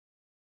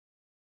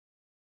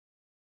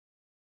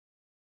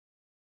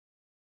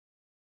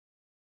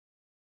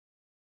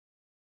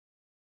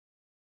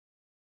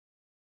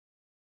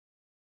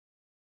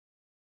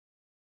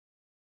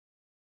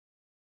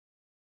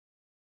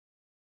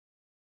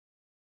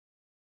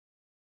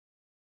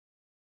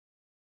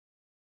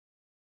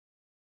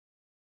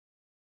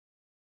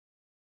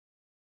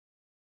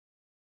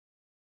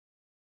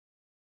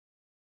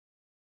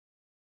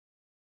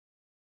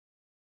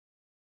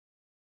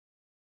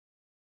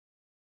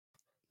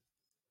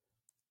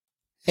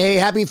Hey,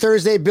 happy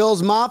Thursday,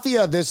 Bills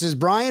Mafia. This is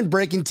Brian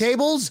breaking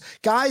tables.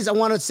 Guys, I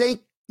want to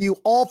thank you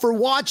all for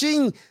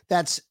watching.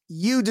 That's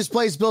you,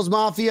 Displaced Bills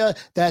Mafia.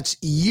 That's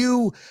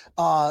you,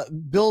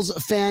 Bills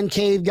Fan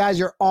Cave. Guys,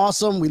 you're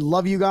awesome. We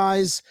love you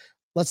guys.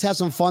 Let's have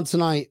some fun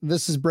tonight.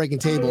 This is Breaking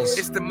Tables.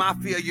 It's the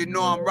Mafia, you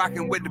know I'm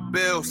rocking with the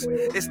Bills.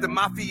 It's the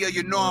Mafia,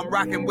 you know I'm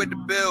rocking with the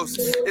Bills.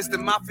 It's the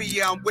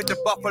Mafia, I'm with the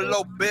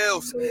Buffalo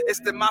Bills. It's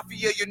the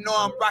Mafia, you know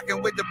I'm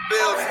rocking with the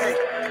Bills. Hey,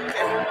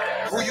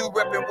 who you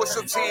repping? What's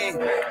your team?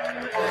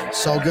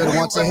 So good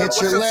once it hits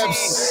your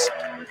lips.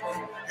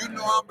 You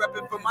know I'm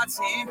repping for my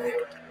team.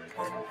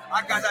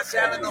 I got that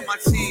talent on my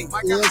team.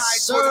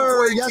 Yes,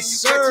 sir. Yes,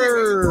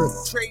 sir.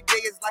 Trade day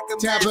is like a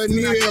Tappa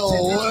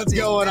Neal, what's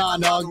going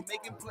on, dog?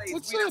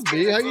 What's up,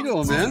 B? How you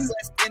doing, man?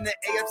 In the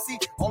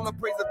AFC, all the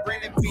praise of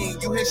Brandon Bean.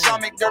 You hit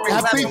Sean McDermott.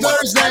 Happy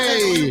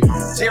Thursday.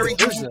 Jerry, you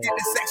can get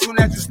the sex soon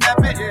as you snap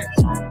it.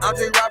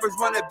 Andre Roberts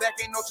running back,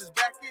 ain't no just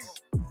back in.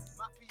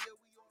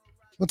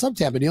 What's up,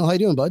 Tappa Neal? How you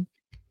doing, bud?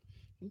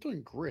 I'm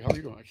doing great. How are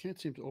you doing? I can't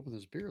seem to open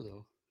this beer,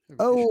 though.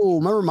 Oh,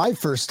 remember my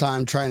first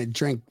time trying to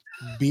drink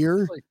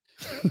beer?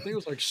 I think it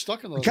was like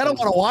stuck in the. I kind of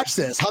want to watch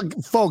this.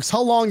 Folks,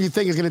 how long do you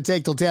think it's going to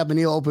take till Tappa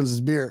Neal opens his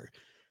beer?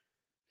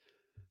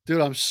 Dude,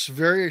 I'm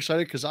very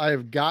excited because I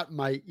have got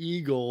my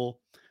eagle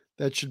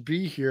that should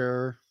be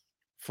here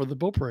for the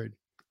boat parade.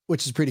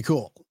 Which is pretty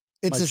cool.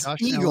 It's this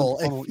eagle.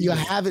 If you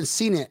haven't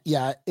seen it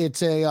yet,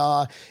 it's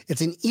an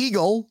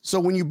eagle.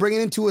 So when you bring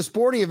it into a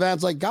sporting event,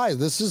 it's like, guys,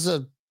 this is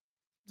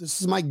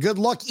my good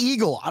luck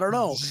eagle. I don't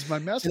know. This is my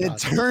mascot. And it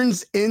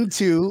turns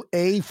into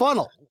a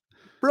funnel.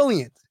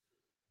 Brilliant.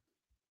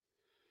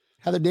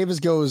 Heather Davis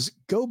goes,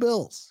 go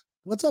Bills.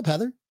 What's up,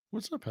 Heather?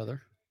 What's up,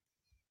 Heather?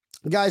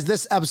 Guys,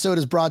 this episode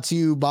is brought to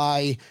you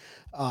by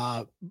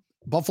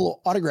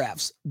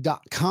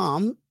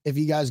BuffaloAutographs.com. If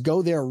you guys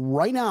go there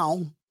right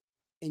now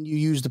and you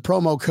use the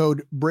promo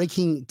code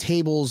Breaking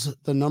Tables,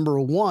 the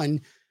number 1,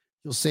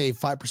 you'll save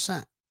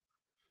 5%,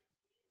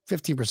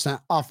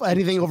 15% off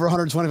anything over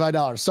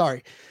 $125.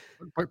 Sorry.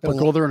 But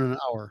go there in an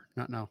hour,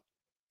 not now.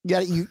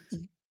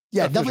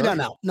 Yeah, definitely not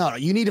now. No,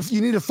 you need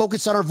to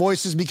focus on our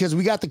voices because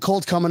we got the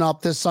Colts coming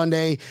up this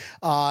Sunday,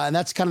 and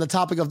that's kind of the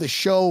topic of the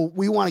show.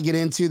 We want to get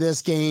into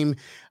this game.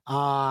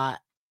 Tappa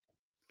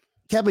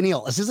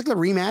Neal, is this like the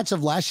rematch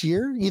of last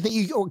year? You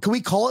think can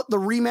we call it the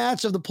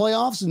rematch of the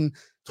playoffs in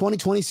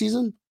 2020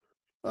 season?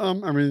 I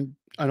mean,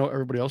 I know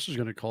everybody else is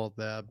going to call it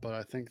that, but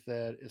I think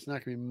that it's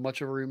not going to be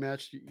much of a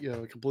rematch. You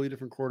have a completely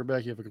different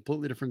quarterback. You have a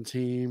completely different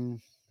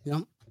team.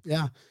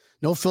 Yeah.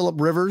 No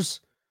Phillip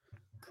Rivers.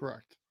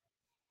 Correct.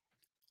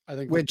 I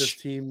think that this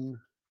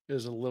team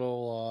is a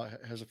little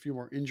has a few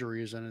more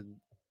injuries than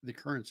the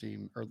current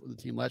team or the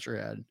team last year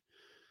had.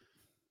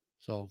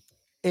 So,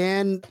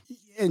 and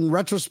in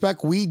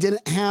retrospect, we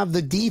didn't have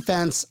the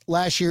defense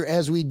last year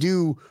as we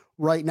do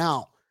right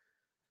now.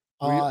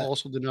 We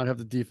also did not have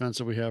the defense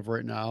that we have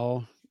right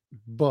now.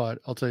 But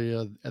I'll tell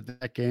you, at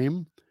that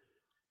game,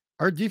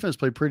 our defense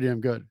played pretty damn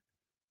good.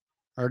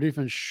 Our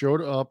defense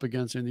showed up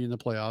against Indy in the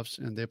playoffs,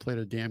 and they played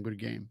a damn good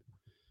game.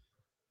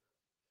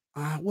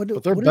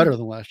 But they're better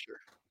than last year.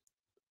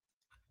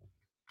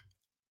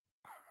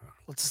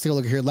 Let's take a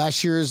look here.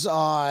 Last year's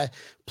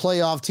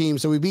playoff team.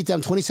 So we beat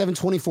them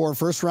 27-24,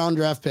 first round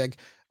draft pick.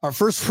 Our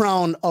first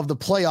round of the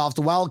playoffs,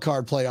 the wild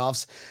card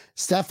playoffs.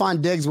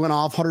 Stephon Diggs went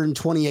off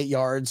 128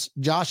 yards.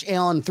 Josh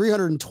Allen,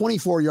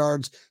 324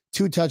 yards,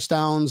 2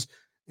 touchdowns,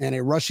 and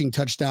a rushing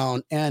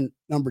touchdown. And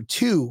number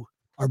 2,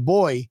 our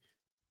boy,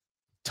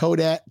 toe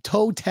tag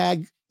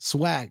drag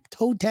swag.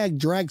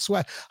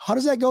 How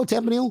does that go,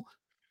 Tappa Neal?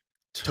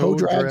 Toe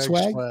drag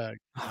swag. Oh,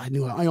 I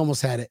knew it. I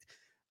almost had it.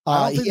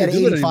 He had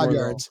 85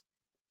 yards. Though.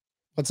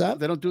 What's that?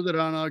 They don't do that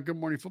on Good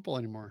Morning Football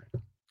anymore.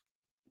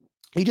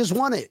 He just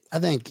won it. I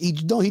think he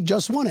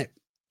just won it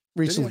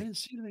recently. I didn't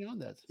see anything on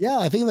that. Yeah,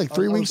 I think like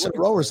 3 weeks in a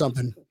row or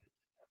something.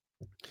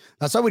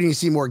 That's why we need to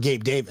see more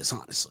Gabe Davis,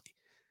 honestly.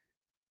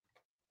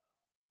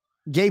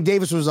 Gabe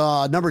Davis was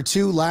number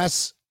 2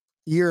 last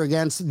year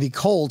against the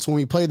Colts when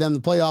we played them. The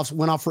playoffs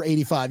went off for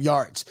 85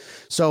 yards.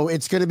 So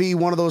it's going to be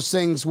one of those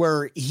things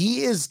where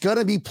he is going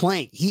to be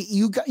playing.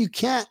 You got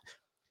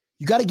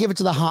to give it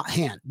to the hot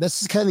hand.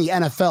 This is kind of the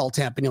NFL,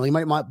 Tappa Neal. You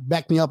might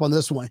back me up on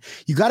this one.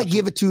 You got to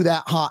give it to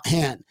that hot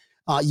hand.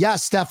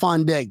 Yes,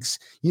 Stephon Diggs.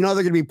 You know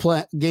they're going to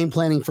be game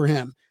planning for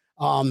him.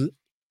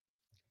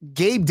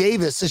 Gabe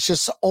Davis is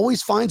just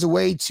always finds a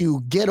way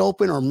to get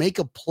open or make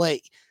a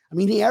play. I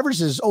mean, he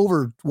averages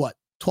over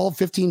 12,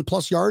 15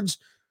 plus yards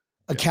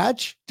a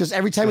catch. Just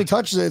every time he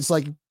touches it, it's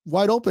like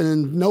wide open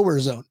and nowhere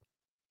zone.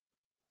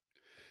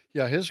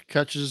 Yeah, his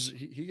catches,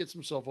 he gets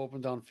himself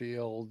open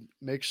downfield,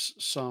 makes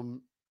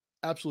some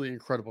absolutely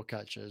incredible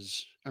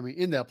catches. I mean,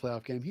 in that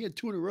playoff game, he had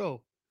 2 in a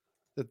row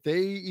that they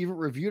even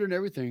reviewed and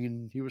everything,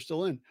 and he was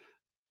still in.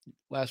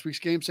 Last week's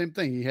game, same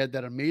thing. He had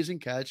that amazing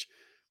catch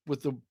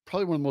with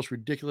probably one of the most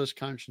ridiculous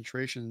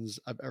concentrations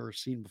I've ever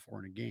seen before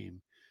in a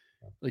game.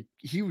 Like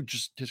he would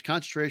his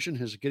concentration,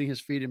 his getting his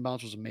feet in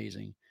bounds was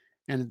amazing.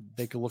 And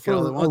they could look at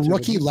a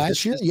rookie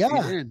last year.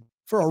 Yeah.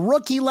 For a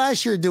rookie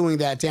last year doing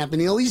that, Tampa,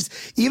 at least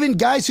even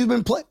guys who've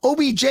been playing,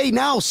 OBJ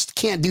now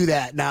can't do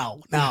that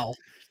now. No.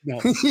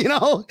 You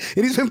know,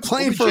 and he's been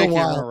playing OBJ for a can't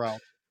run while.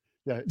 around.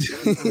 Yeah,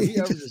 I mean, he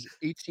averages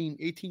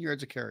 18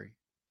 yards a carry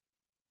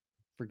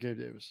for Gabe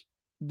Davis.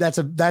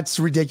 That's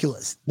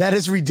ridiculous. That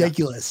is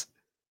ridiculous.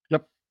 Yeah.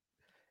 Yep.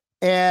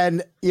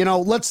 And you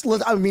know,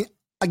 I mean,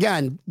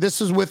 again, this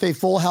is with a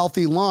full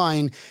healthy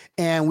line,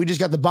 and we just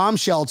got the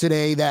bombshell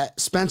today that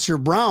Spencer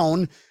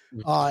Brown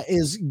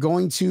is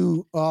going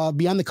to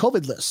be on the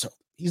COVID list, so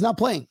he's not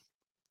playing.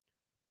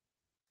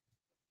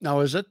 Now,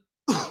 is that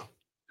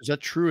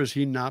true? Is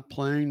he not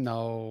playing?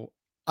 Now,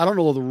 I don't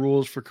know the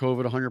rules for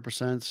COVID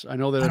 100%. I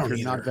know that if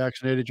you're not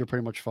vaccinated, you're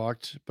pretty much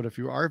fucked. But if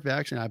you are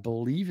vaccinated, I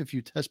believe if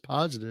you test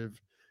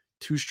positive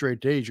 2 straight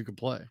days, you can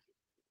play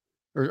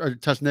or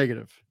test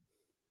negative.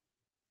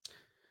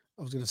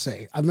 I was going to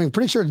say, I mean,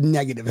 pretty sure it's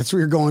negative. That's what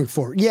you're going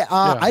for. Yeah,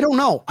 yeah. I don't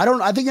know.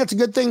 I think that's a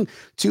good thing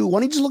to,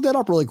 why don't you just look that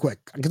up really quick?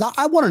 Because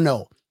I want to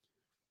know.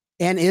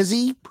 And is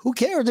he? Who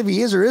cares if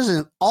he is or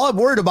isn't? All I'm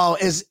worried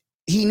about is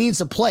he needs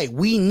to play.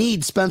 We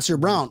need Spencer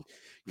Brown.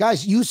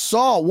 Guys, you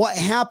saw what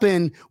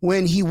happened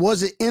when he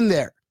wasn't in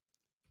there.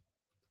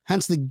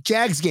 Hence the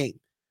Jags game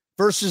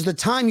versus the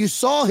time you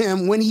saw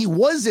him when he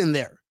was in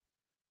there.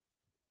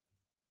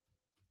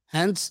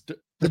 Hence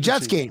the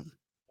Jets game.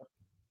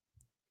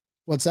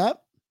 What's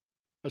that?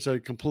 That's a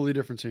completely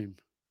different team.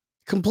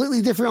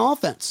 Completely different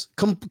offense.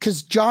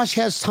 Because Josh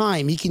has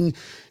time. He can,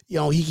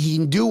 he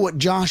can do what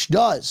Josh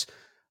does.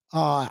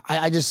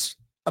 I just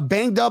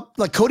banged up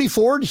like Cody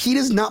Ford. He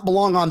does not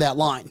belong on that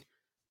line.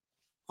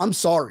 I'm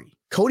sorry.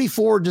 Cody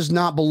Ford does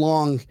not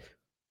belong.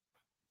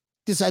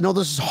 I know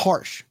this is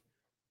harsh,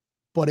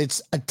 but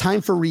it's a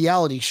time for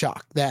reality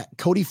shock that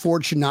Cody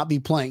Ford should not be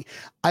playing.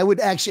 I would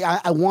actually,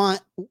 I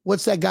want,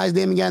 what's that guy's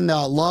name again?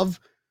 Love?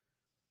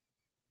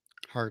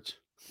 Heart.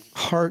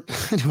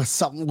 It was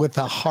something with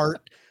a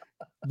heart.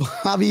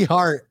 Bobby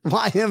Hart.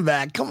 Why him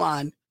back? Come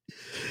on.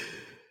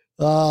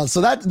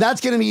 So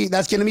that's gonna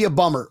be a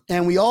bummer.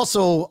 And we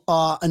also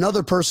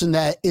another person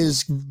that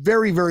is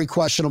very, very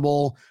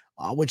questionable,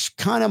 which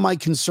kind of might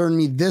concern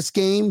me this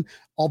game,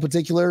 all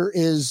particular,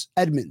 is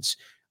Edmonds.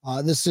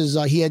 This is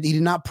he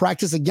did not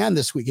practice again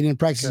this week. He didn't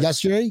practice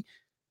yesterday.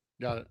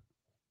 Got it.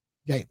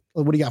 Okay.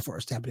 What do you got for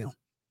us, Tampano?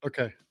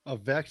 Okay. A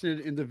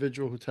vaccinated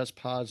individual who tests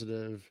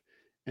positive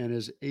and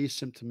is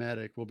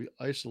asymptomatic will be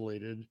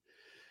isolated.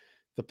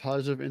 The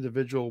positive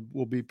individual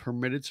will be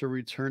permitted to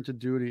return to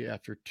duty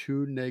after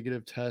 2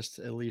 negative tests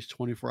at least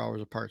 24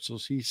 hours apart. So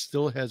he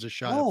still has a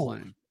shot at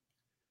playing.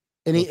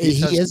 And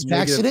so he is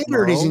vaccinated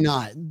tomorrow, or is he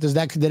not? Did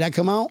that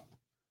come out?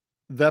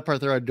 That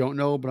part there I don't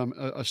know, but I'm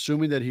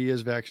assuming that he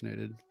is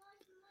vaccinated.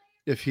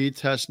 If he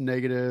tests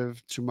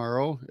negative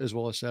tomorrow as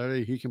well as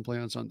Saturday, he can play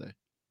on Sunday.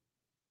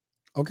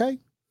 Okay,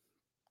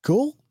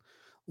 cool.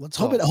 Let's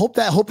hope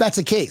that's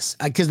the case,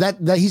 because that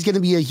he's going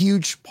to be a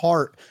huge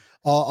part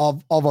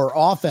of our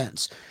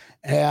offense.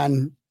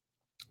 And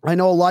I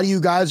know a lot of you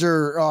guys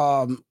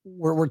are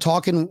we're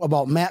talking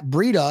about Matt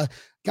Breida.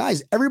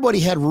 Guys, everybody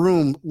had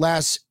room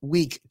last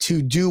week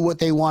to do what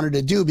they wanted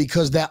to do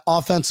because that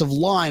offensive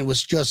line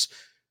was just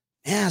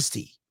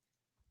nasty.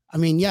 I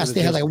mean, yes,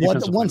 they had like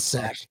one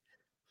sack,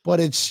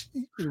 but it's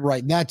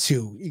right, that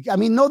too. I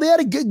mean, no, they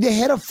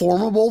had a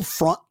formidable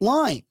front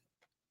line.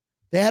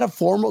 They had a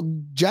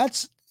formal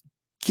Jets.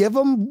 Give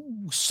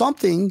them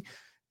something.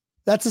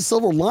 That's a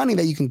silver lining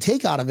that you can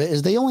take out of it,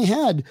 is they only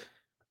had,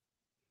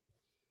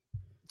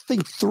 I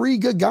think, 3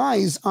 good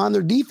guys on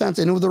their defense,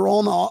 and they're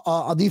all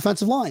on the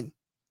defensive line.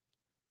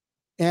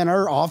 And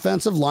our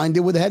offensive line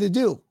did what they had to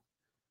do.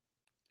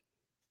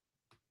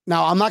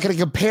 Now, I'm not going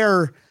to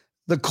compare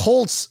the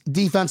Colts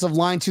defensive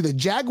line to the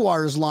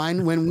Jaguars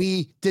line when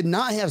we did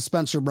not have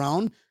Spencer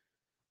Brown.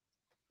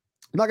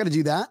 I'm not going to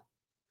do that,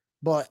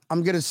 but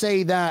I'm going to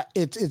say that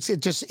it's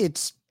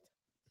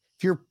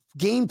if you're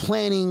game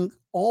planning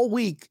all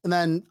week and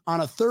then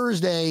on a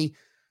Thursday,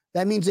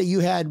 that means that you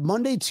had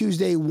Monday,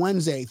 Tuesday,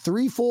 Wednesday,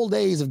 3 full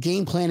days of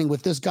game planning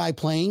with this guy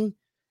playing,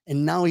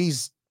 and now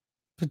he's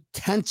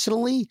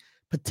potentially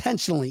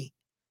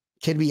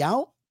can be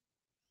out.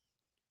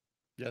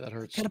 Yeah, that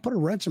hurts. Got to put a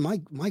wrench in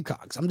my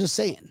cogs. I'm just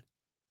saying.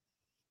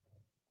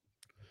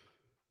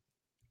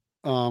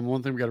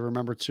 One thing we got to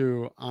remember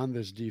too on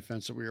this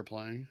defense that we are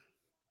playing,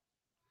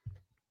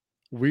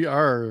 we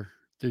are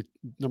the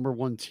number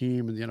 1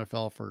 team in the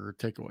NFL for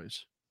takeaways.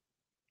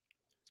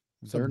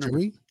 They're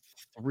number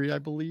 3, I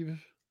believe.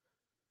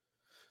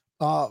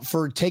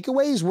 For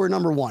takeaways, we're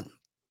number 1.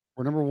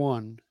 We're number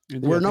 1.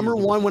 We're number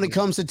 1 when it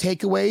comes to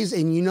takeaways.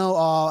 And,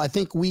 I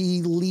think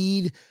we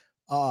lead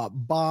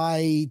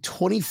by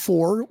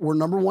 24. We're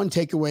number 1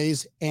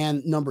 takeaways.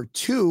 And number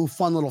 2,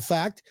 fun little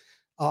fact,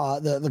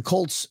 the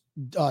Colts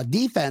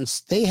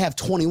defense, they have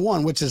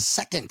 21, which is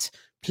 2nd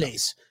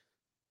place.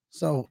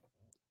 So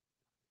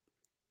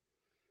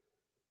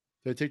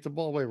they take the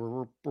ball away.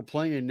 We're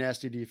playing a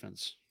nasty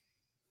defense.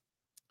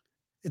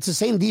 It's the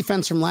same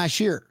defense from last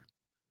year.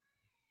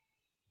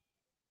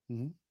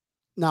 Mm-hmm.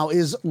 Now,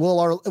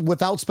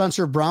 without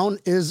Spencer Brown,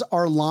 is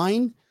our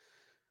line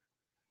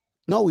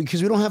No,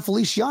 because we don't have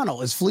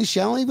Feliciano. Is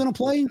Feliciano even going to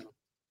play?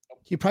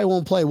 He probably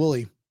won't play, will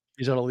he?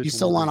 He's at least He's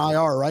still on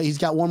IR, right? He's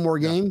got one more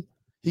game.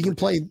 He can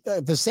play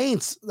the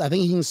Saints. I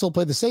think he can still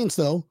play the Saints,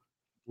 though.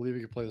 I believe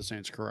he can play the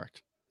Saints,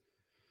 correct.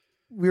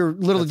 We were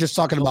literally just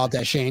talking about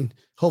that, Shane.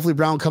 Hopefully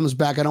Brown comes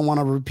back. I don't want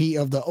a repeat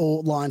of the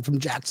old line from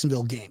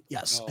Jacksonville game.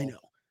 Yes, I know.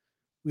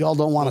 We all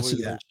don't want to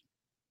see that.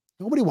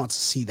 Nobody wants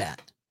to see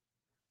that.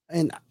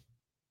 And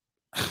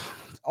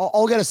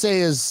all I got to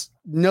say is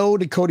no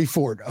to Cody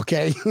Ford,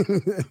 okay?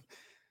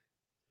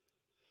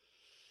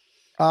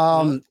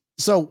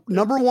 So the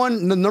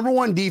number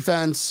one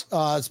defense,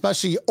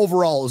 especially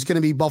overall, is going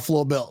to be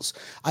Buffalo Bills.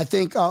 I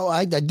think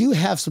I do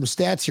have some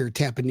stats here,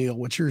 Tampa Neal,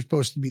 which you're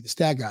supposed to be the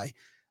stat guy.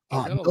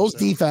 Bills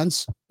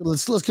defense.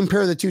 Let's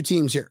compare the two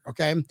teams here.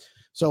 Okay,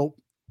 so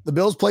the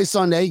Bills play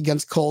Sunday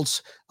against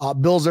Colts.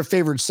 Bills are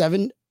favored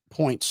 7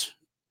 points.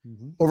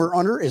 Over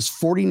under is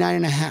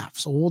 49.5.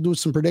 So we'll do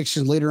some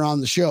predictions later on in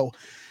the show.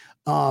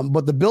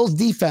 But the Bills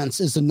defense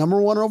is the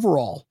number 1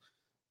 overall.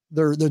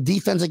 Their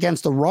defense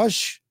against the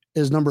rush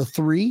is number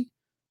 3.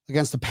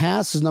 Against the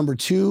pass is number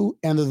 2,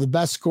 and they're the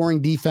best scoring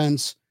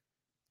defense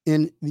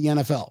in the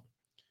NFL.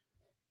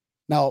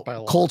 Now,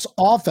 Colts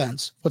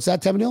offense. What's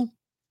that, Tebanil?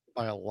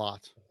 By a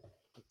lot.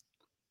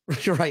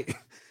 You're right.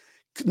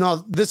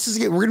 No, we're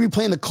going to be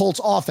playing the Colts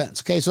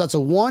offense. Okay. So that's a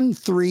 1,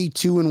 3,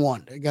 2, and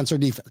 1 against our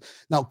defense.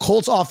 Now,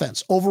 Colts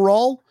offense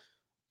overall,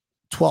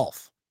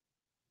 12.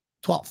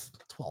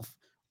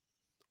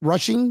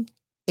 Rushing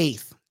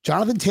 8th.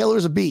 Jonathan Taylor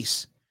is a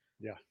beast.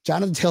 Yeah.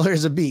 Jonathan Taylor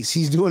is a beast.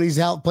 He's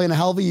playing a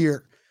hell of a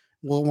year.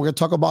 Well, we're going to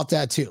talk about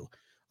that too.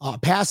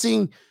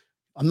 Passing,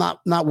 I'm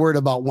not worried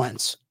about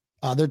Wentz.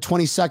 They're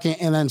 22nd,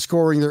 and then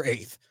scoring they're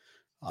 8th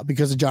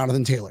because of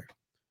Jonathan Taylor.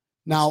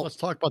 Now let's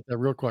talk about that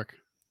real quick.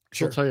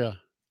 Sure. I'll tell you,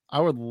 I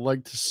would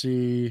like to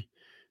see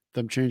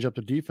them change up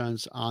the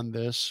defense on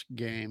this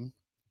game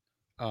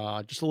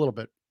just a little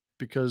bit,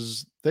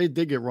 because they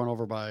did get run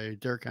over by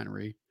Derrick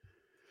Henry.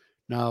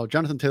 Now,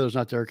 Jonathan Taylor's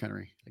not Derrick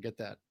Henry. I get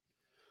that.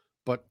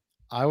 But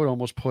I would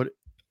almost put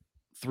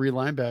 3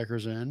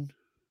 linebackers in,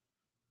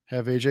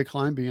 have AJ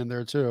Klein be in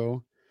there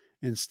too,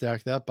 and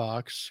stack that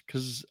box,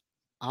 because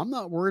I'm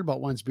not worried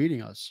about Wentz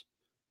beating us.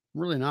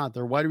 I'm really not.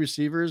 They're wide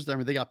receivers. I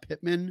mean, they got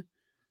Pittman.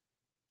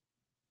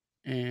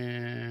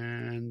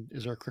 And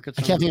is there a cricket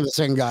sound? I can't think of the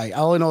second guy.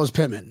 All I know is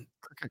Pittman.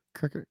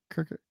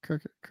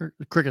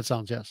 Cricket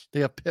sounds, yes. They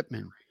have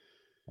Pittman.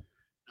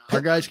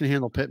 Our guys can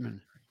handle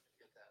Pittman.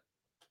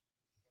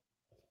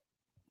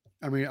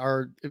 I mean,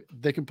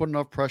 they can put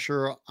enough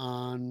pressure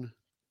on,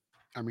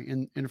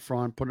 in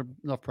front, put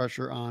enough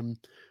pressure on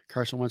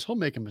Carson Wentz. He'll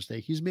make a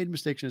mistake. He's made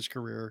mistakes in his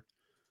career.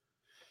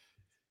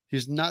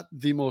 He's not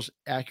the most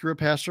accurate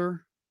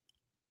passer,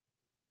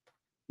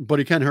 but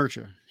he can hurt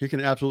you. He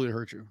can absolutely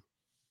hurt you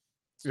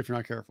if you're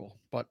not careful.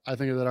 But I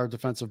think that our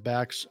defensive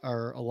backs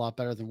are a lot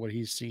better than what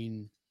he's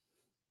seen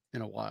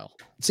in a while.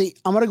 See,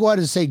 I'm going to go ahead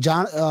and say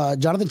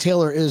Jonathan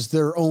Taylor is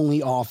their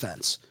only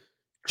offense.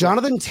 Correct.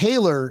 Jonathan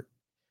Taylor,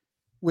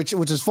 which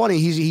is funny,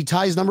 he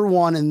ties number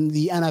 1 in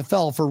the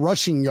NFL for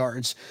rushing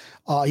yards.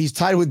 He's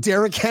tied with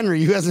Derrick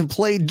Henry, who hasn't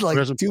played 2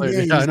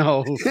 games. Yeah, I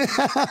know.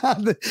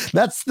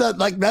 that's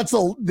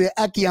the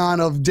echion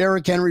of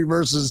Derrick Henry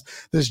versus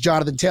this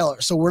Jonathan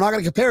Taylor. So we're not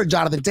going to compare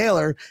Jonathan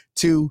Taylor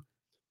to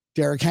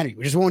Derrick Henry.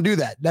 We just won't do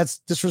that. That's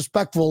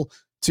disrespectful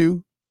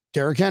to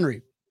Derrick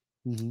Henry.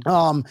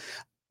 Mm-hmm.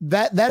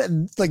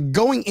 That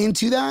going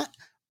into that,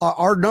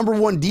 our number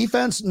 1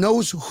 defense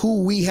knows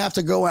who we have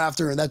to go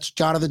after, and that's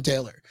Jonathan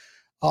Taylor.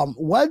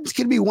 Wentz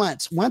can be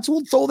Wentz. Wentz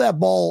will throw that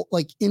ball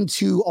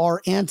into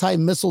our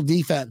anti-missile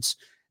defense.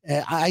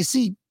 I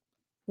see,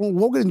 we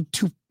won't get into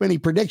too many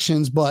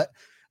predictions, but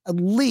at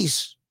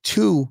least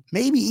 2,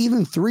 maybe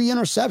even 3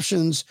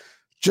 interceptions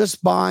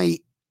just by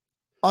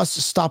us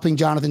stopping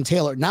Jonathan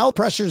Taylor. Now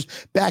pressure's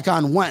back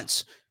on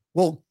Wentz.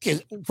 Well,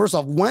 first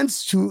off,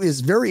 Wentz, who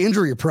is very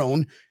injury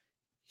prone,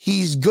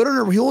 he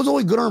was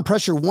only good under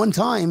pressure 1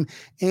 time,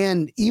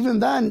 and even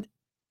then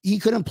he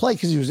couldn't play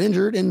because he was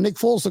injured, and Nick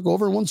Foles took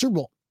over and won Super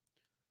Bowl.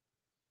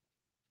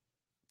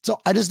 So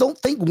I just don't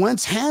think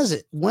Wentz has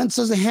it. Wentz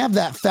doesn't have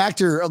that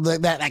factor of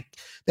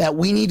that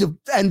we need to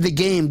end the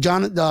game.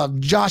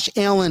 Josh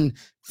Allen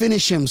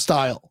finish him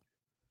style.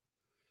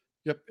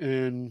 Yep,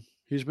 and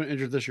he's been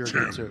injured this year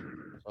again too.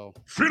 So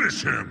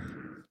finish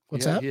him.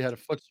 What's that? He had a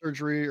foot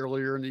surgery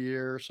earlier in the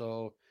year,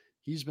 so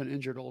he's been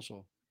injured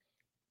also.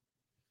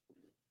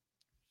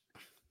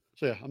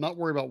 So yeah, I'm not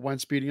worried about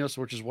Wentz beating us,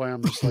 which is why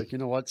I'm just like, you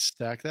know what,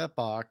 stack that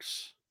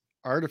box.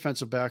 Our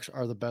defensive backs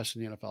are the best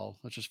in the NFL.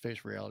 Let's just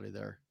face reality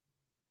there.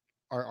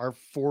 Our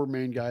 4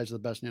 main guys are the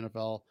best in the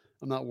NFL.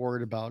 I'm not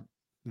worried about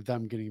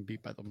them getting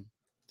beat by them.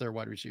 They're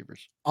wide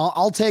receivers.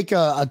 I'll take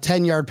a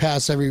 10-yard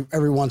pass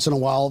every once in a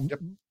while. Yep.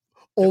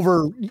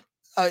 Over,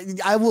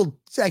 I will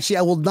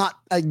not.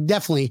 I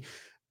definitely,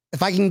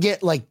 if I can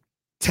get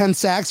 10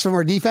 sacks from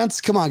our defense,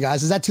 come on,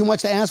 guys. Is that too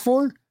much to ask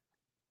for?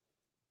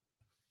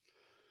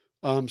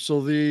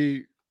 So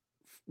the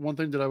one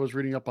thing that I was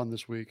reading up on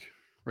this week,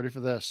 ready for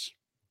this?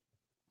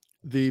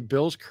 The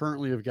Bills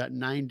currently have got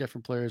 9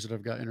 different players that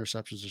have got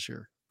interceptions this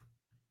year.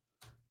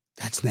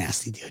 That's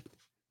nasty, dude.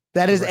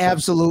 That is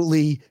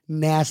absolutely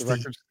nasty. The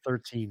record's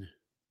 13.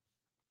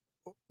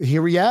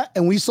 Here we at,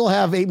 and we still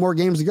have 8 more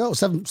games to go.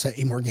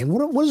 8 more games.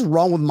 What is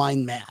wrong with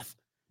mind math?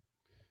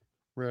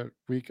 We're at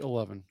week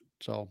 11.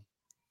 So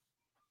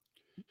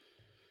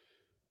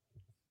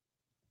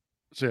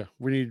yeah,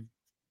 we need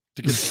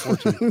to get to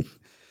 14,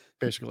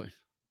 basically.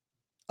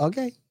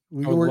 Okay.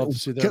 I would love to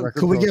see that record.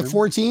 Could we get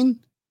 14?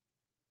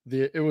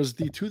 It was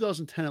the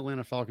 2010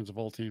 Atlanta Falcons of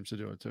all teams to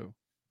do it too.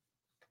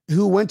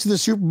 Who went to the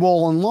Super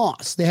Bowl and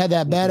lost. They had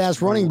that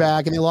badass running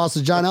back, and they lost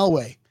to John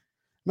Elway.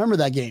 Remember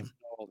that game?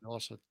 Oh, they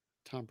lost to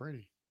Tom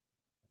Brady.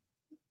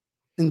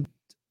 And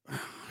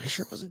I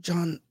sure it wasn't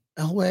John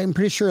Elway. I'm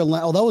pretty sure.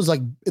 Oh, that was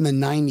like in the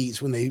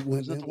 90s when they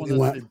went. Is that the one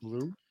that they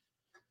blew?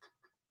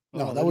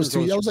 No, that was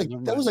 3.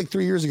 That was like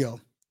 3 years ago.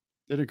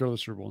 They didn't go to the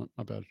Super Bowl.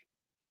 My bad.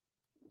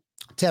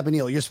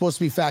 Tapanil, you're supposed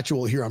to be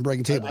factual here on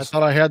Breaking Tables. I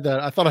thought I had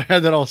that. I thought I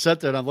had that all set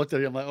there. And I looked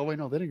at it. I'm like, oh wait,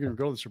 no, they didn't even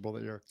go to the Super Bowl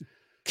that year.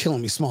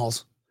 Killing me,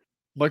 Smalls.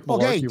 Mike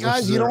Malarkey. Okay,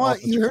 guys, you know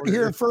what? You heard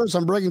here first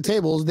on Breaking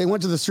Tables. They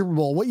went to the Super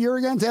Bowl. What year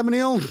again,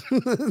 Tapanil?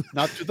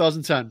 Not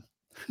 2010.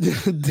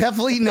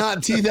 Definitely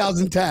not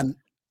 2010.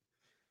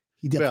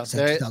 He definitely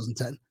said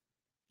 2010.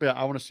 Yeah,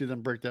 I want to see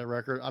them break that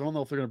record. I don't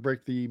know if they're going to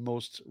break the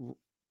most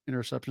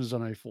interceptions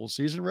on a full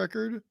season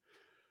record.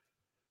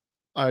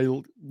 I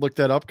looked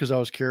that up because I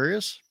was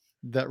curious.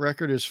 That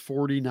record is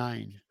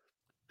 49.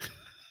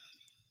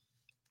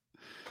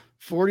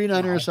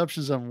 49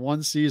 interceptions on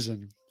one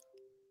season.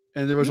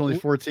 And there was only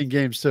 14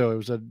 games, too. It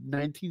was a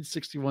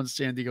 1961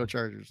 San Diego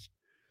Chargers.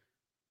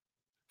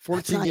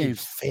 14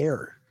 games.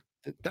 Fair.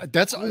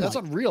 That's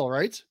unreal,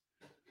 right?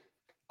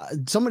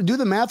 Someone do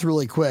the math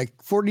really quick.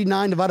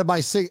 49 divided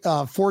by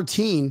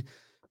 14.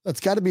 That's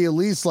got to be at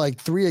least like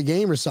 3 a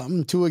game or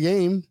something. 2 a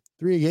game,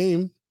 3 a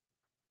game.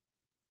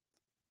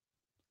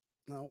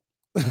 No.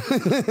 I'm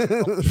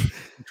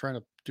trying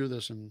to do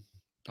this, and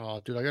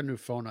dude, I got a new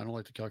phone. I don't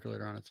like the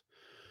calculator on it.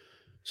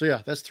 So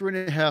yeah, that's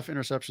 3.5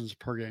 interceptions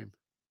per game.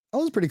 That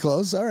was pretty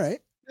close. All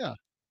right. Yeah.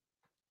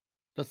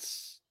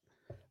 This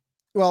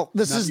is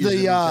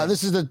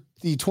the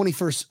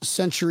 21st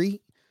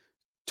century,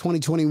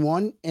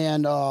 2021,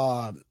 and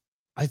I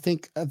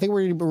think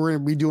we're gonna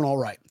be doing all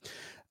right.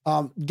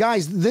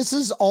 Guys, this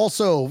is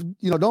also,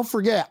 don't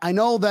forget, I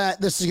know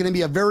that this is going to be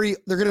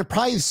they're going to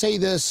probably say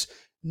this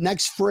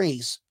next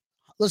phrase.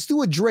 Let's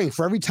do a drink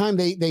for every time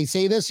they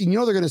say this. They're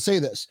going to say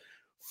this.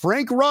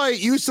 Frank Wright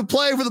used to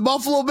play for the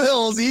Buffalo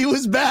Bills. He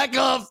was back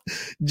up.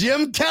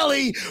 Jim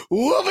Kelly,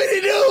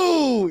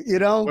 whoopity-doo,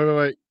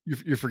 Wait.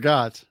 You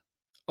forgot.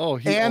 Oh,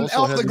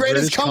 the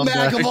greatest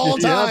comeback of all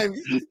time.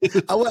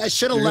 I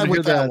should have led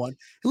with that one.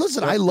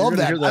 Listen, I love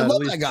that. I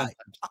love that guy.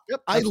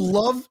 Yep, I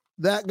love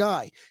that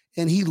guy.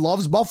 And he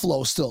loves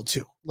Buffalo still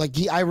too. Like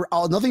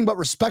nothing but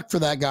respect for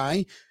that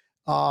guy.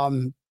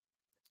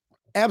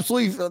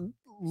 Absolutely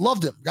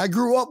loved him. I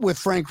grew up with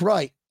Frank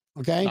Wright.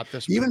 Okay.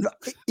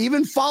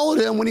 Even followed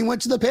him when he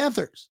went to the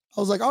Panthers. I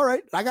was like, all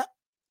right, I got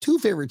 2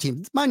 favorite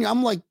teams. Mind you,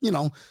 I'm like,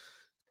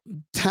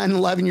 10,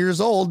 11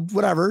 years old,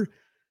 whatever,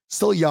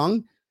 still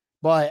young,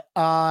 but,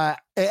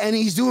 and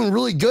he's doing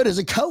really good as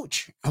a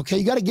coach. Okay.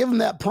 You got to give him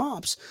that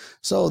props.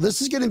 So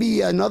this is going to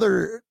be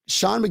another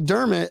Sean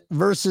McDermott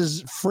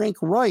versus Frank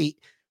Wright,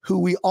 who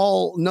we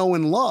all know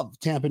and love,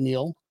 Tampa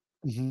Neal.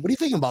 Mm-hmm. What do you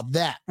think about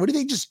that? What do you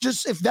think?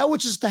 Just if that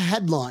was just the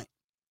headline,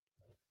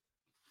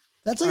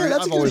 that's a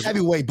good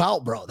heavyweight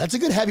bout, bro. That's a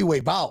good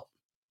heavyweight bout.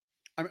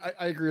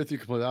 I agree with you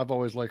completely. I've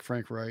always liked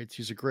Frank Wright.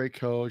 He's a great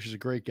coach. He's a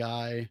great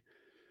guy.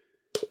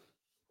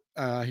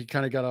 He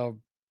kind of got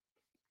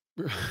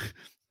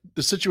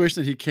the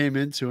situation that he came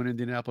into in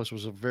Indianapolis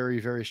was a very,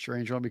 very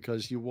strange one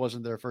because he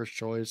wasn't their first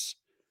choice.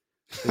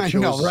 I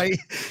know, right?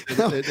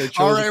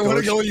 All right, I want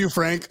to go with you,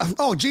 Frank.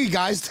 Oh, gee,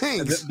 guys,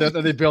 thanks.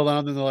 They bailed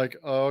on and they're like,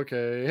 oh,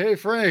 okay. Hey,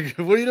 Frank,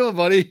 what are you doing,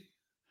 buddy?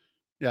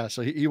 Yeah,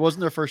 so he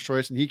wasn't their first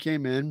choice, and he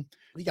came in.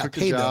 He got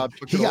paid, though.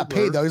 He got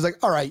paid, though. He's like,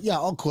 all right, yeah,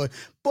 I'll quit.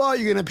 But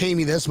you're going to pay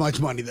me this much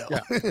money, though.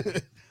 Yeah.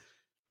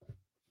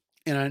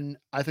 And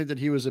I think that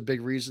he was a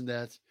big reason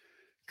that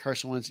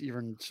Carson Wentz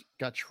even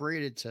got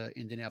traded to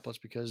Indianapolis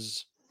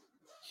because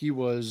he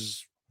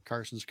was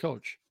Carson's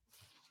coach.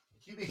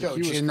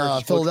 Coach in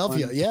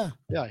Philadelphia, yeah.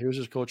 Yeah, he was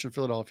his coach in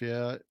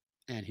Philadelphia,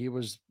 and he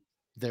was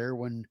there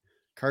when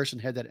Carson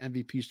had that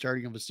MVP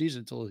starting of the season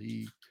until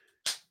he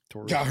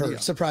got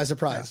hurt. Surprise,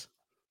 surprise.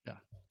 Yeah.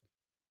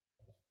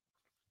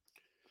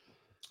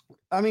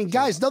 I mean,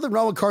 guys, nothing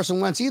wrong with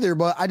Carson Wentz either,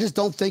 but I just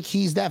don't think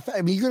he's that.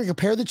 I mean, you're going to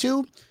compare the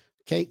two.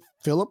 Okay,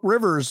 Phillip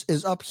Rivers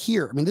is up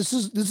here. I mean,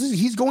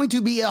 he's going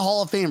to be a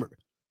Hall of Famer.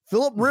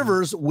 Phillip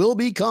Rivers will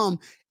become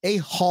a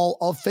Hall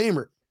of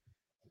Famer.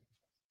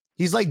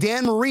 He's like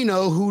Dan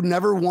Marino, who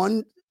never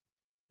won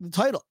the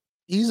title.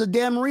 He's a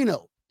Dan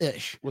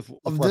Marino-ish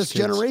of this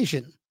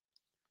generation.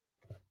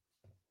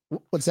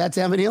 What's that,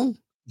 Sam Neal?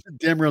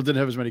 Dan Marino didn't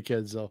have as many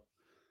kids, though.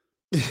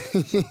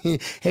 Hey,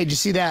 did you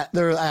see that?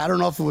 I don't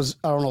know if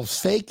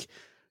it's fake.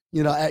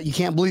 You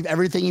can't believe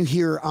everything you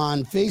hear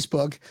on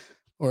Facebook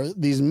or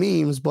these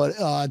memes, but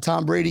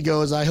Tom Brady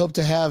goes, I hope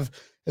to have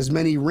as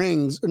many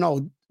rings.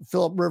 No,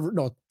 Philip Rivers.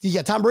 No,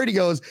 yeah, Tom Brady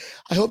goes,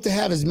 I hope to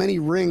have as many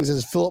rings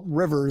as Philip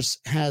Rivers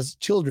has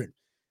children.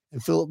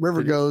 And Philip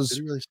River goes,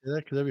 did he really say that?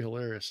 Because that'd be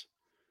hilarious.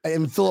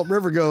 And Philip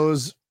River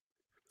goes,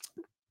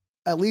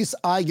 at least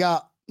I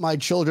got my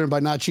children by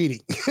not cheating.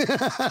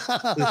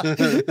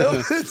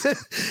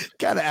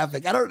 Kind of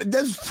epic.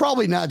 That's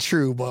probably not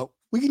true, but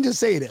we can just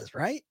say it is,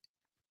 right?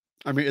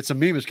 I mean, it's a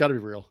meme. It's got to be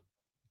real.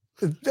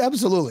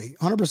 Absolutely.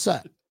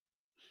 100%.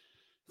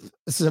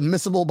 This is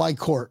admissible by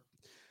court.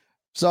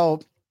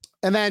 So,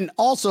 and then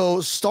also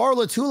Star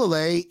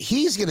Latulele,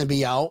 he's going to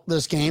be out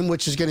this game,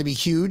 which is going to be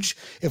huge.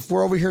 If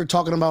we're over here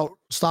talking about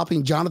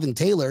stopping Jonathan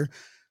Taylor,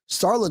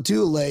 Star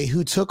Latulele,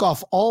 who took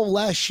off all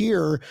last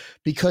year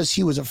because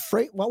he was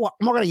afraid. Well,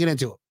 I'm not going to get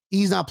into it.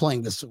 He's not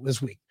playing this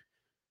week.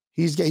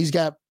 He's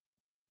got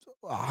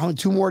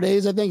 2 more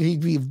days, I think.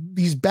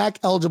 He's back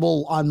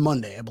eligible on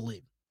Monday, I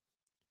believe.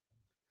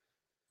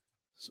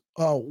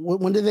 Oh,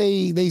 when did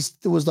they?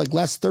 It was like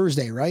last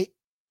Thursday, right?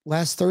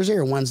 Last Thursday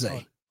or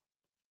Wednesday?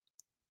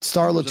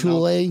 Star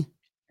Latulele.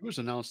 It was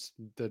announced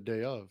the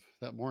day of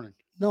that morning.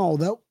 No, it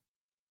wasn't.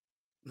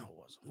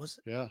 Was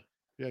it? Yeah.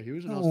 Yeah, he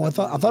was announced.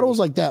 Oh, I thought it was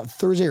like that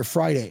Thursday or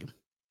Friday.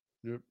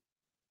 Yep.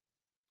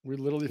 We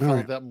literally found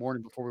it that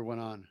morning before we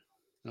went on.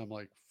 And I'm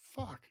like,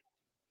 fuck.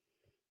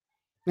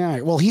 All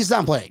right. Well, he's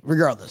not playing,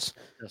 regardless.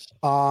 Yes.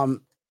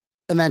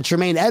 And then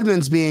Tremaine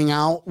Edmonds being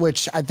out,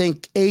 which I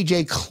think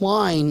AJ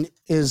Klein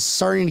is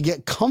starting to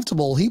get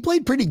comfortable. He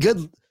played pretty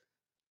good.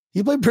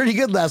 He played pretty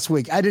good last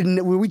week.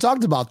 We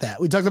talked about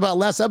that. We talked about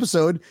last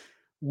episode.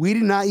 We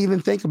did not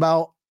even think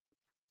about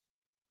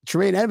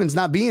Tremaine Edmonds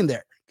not being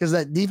there because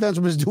that defense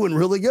was doing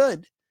really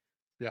good.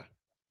 Yeah.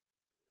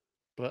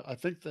 But I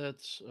think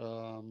that's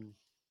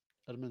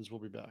Edmonds will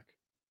be back.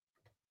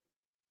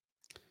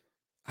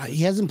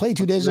 He hasn't played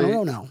 2 days in a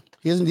row now.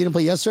 He didn't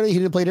play yesterday. He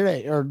didn't play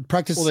today or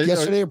practice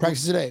yesterday or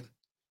practice today.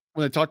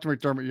 When they talked to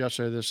McDermott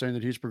yesterday, they're saying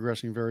that he's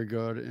progressing very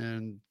good,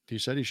 and he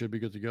said he should be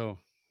good to go.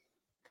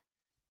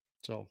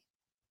 So,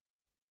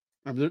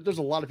 I mean, there's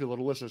a lot of people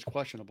that list as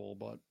questionable,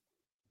 but.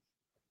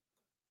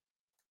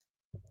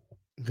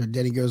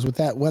 Denny goes, with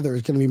that weather,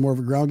 it's going to be more of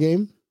a ground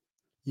game.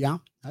 Yeah,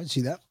 I'd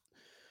see that.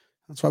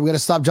 That's why we got to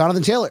stop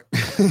Jonathan Taylor.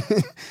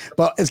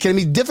 But it's going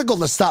to be difficult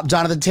to stop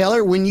Jonathan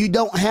Taylor when you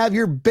don't have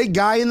your big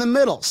guy in the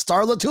middle,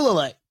 Star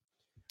Latulele.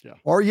 Yeah.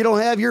 Or you don't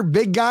have your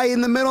big guy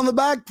in the middle in the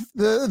back,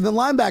 the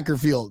linebacker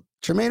field,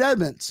 Tremaine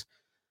Edmonds.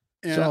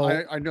 And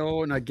so, I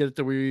know, and I get it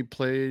that we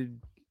played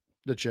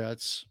the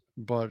Jets,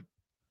 but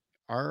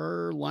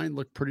our line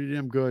looked pretty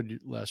damn good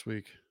last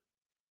week.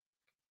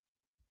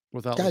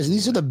 Without guys,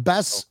 these are the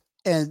best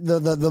and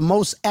the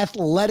most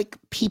athletic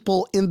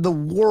people in the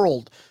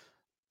world.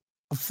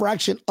 A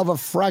fraction of a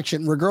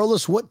fraction,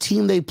 regardless what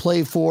team they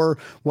play for,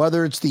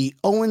 whether it's the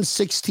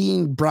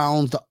 0-16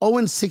 Browns, the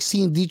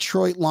 0-16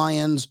 Detroit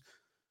Lions,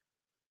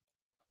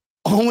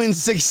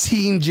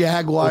 0-16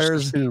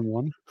 Jaguars.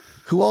 16-1.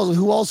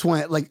 Who else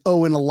went like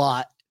 0 and a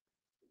lot?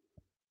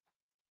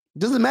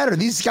 Doesn't matter.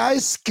 These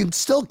guys can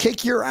still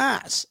kick your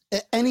ass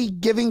at any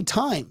given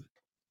time.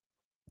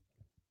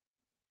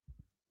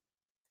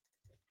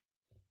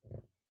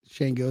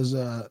 Shane goes,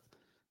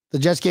 the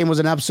Jets game was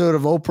an episode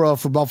of Oprah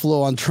for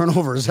Buffalo on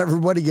turnovers.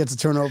 Everybody gets a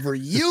turnover.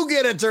 You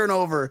get a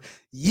turnover.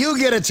 You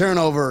get a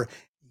turnover.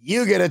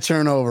 You get a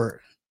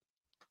turnover.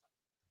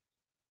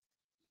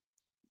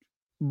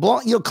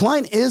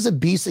 Klein is a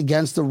beast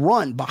against the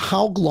run, but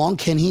how long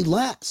can he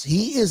last?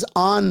 He is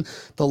on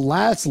the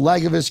last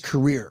leg of his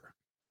career.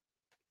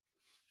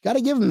 Got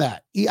to give him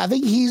that. I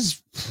think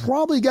he's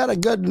probably got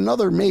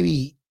another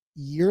maybe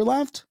year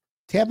left.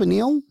 Tampa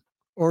Neal,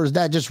 or is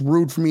that just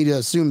rude for me to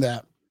assume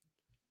that?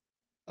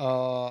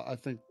 I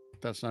think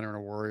that's not even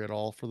a worry at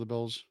all for the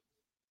Bills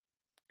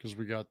because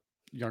we got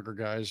younger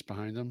guys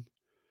behind them.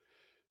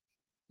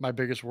 My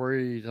biggest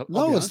worry.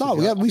 No, it's not.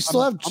 We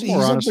still have.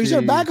 He's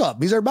our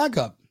backup. He's our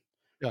backup.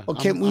 Yeah. Well,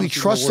 can we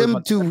trust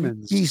him to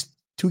these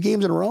 2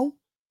 games in a row?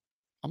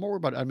 I'm more worried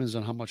about Edmonds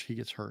and how much he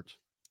gets hurt.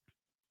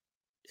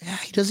 Yeah,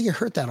 he doesn't get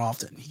hurt that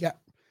often. He's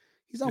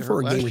out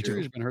for a game or 2.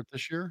 He's been hurt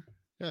this year.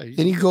 Yeah.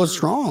 Then he goes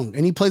strong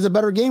and he plays a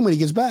better game when he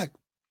gets back.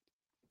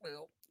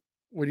 Well,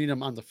 we need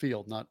him on the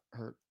field, not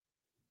hurt.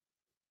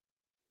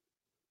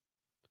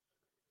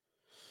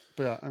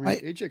 But yeah, I mean,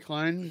 AJ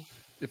Klein,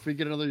 if we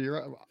get another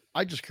year,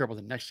 I just care about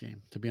the next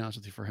game, to be honest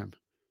with you, for him.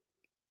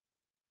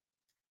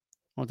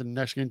 I want the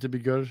next game to be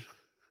good,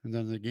 and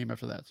then the game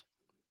after that.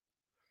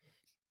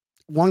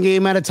 1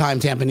 game at a time,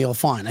 Tampa Neal.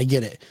 Fine, I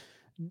get it.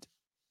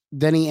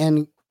 Danny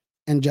and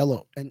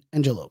Angelo.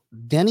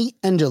 Danny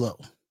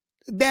Angelo.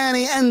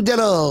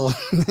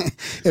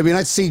 It'd be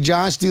nice to see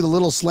Josh do the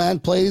little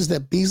slant plays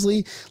that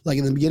Beasley, like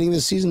in the beginning of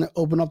the season, to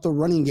open up the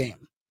running game.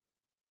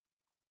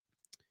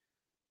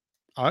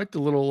 I like the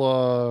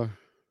little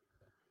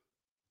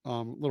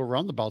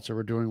roundabouts that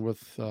we're doing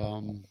with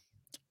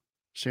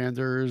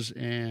Sanders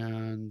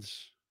and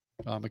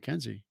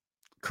McKenzie.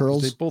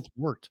 Curls. They both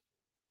worked.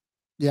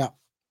 Yeah.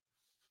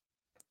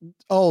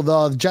 Oh,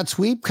 the jet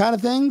sweep kind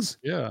of things?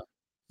 Yeah.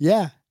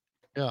 Yeah.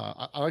 Yeah.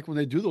 I like when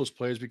they do those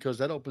plays because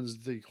that opens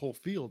the whole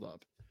field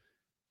up.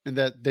 and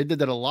that they did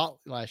that a lot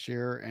last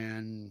year,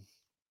 and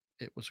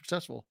it was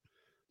successful.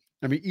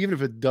 I mean, even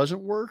if it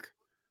doesn't work,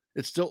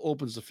 it still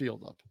opens the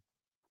field up.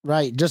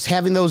 Right. Just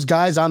having those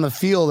guys on the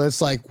field,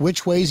 it's like,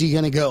 which way is he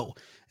going to go?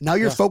 Now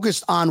you're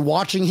focused on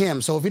watching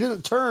him. So if he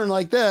doesn't turn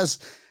like this,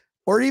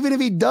 or even if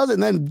he doesn't,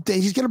 then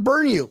he's going to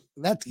burn you.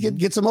 That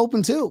gets him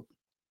open too.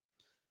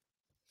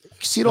 You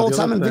see it all the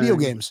time in video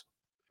games.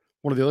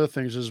 One of the other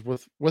things is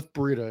with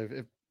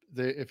Burrito,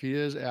 if he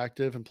is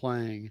active and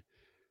playing,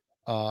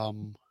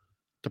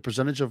 the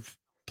percentage of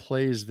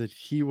plays that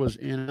he was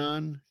in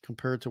on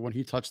compared to when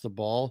he touched the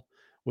ball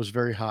was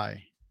very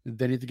high.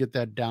 They need to get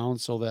that down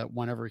so that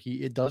whenever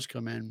it does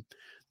come in,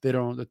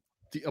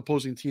 the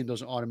opposing team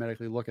doesn't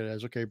automatically look at it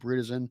as, okay,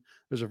 Burrito's in,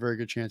 there's a very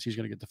good chance he's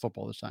going to get the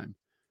football this time.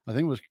 I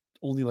think it was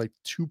only like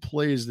 2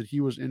 plays that he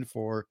was in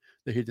for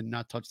that he did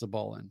not touch the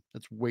ball in.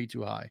 That's way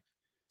too high.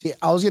 Yeah,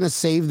 I was going to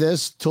save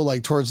this till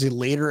like towards the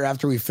later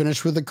after we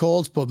finish with the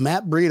Colts, but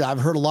Matt Breida,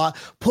 I've heard a lot,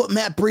 put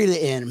Matt Breida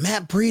in,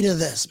 Matt Breida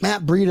this,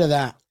 Matt Breida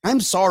that.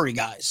 I'm sorry,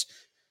 guys.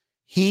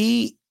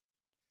 You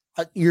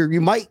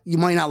might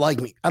not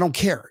like me. I don't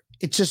care.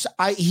 It's just,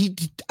 I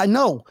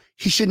know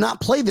he should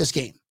not play this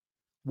game.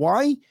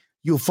 Why?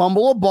 You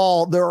fumble a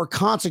ball, there are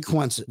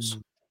consequences.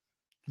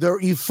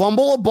 You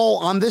fumble a ball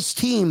on this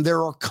team,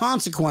 there are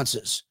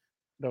consequences.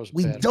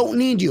 We don't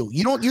need you.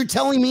 You're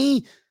telling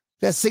me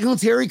that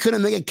Singletary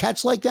couldn't make a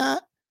catch like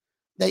that?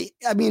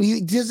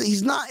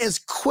 He's not as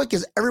quick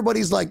as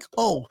everybody's like,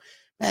 oh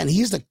man,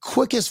 he's the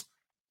quickest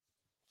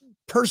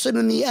person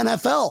in the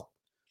NFL.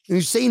 And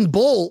Usain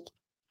Bolt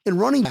and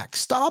running back.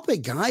 Stop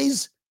it,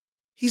 guys.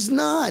 He's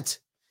not.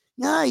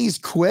 Nah, he's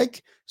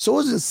quick. So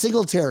isn't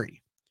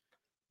Singletary.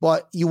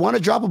 But you want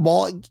to drop a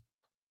ball,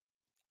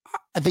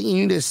 I think you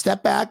need to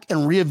step back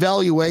and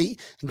reevaluate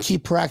and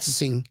keep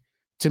practicing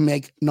to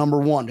make number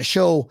one, to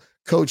show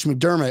Coach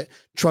McDermott,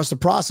 trust the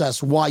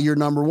process, why you're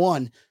number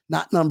one,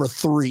 not number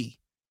 3.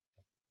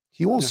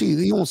 He won't see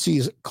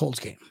his Colts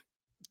game.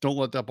 Don't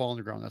let that ball on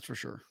the ground, that's for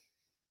sure.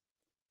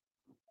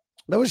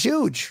 That was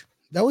huge.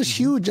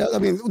 Huge. I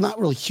mean, not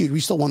really huge.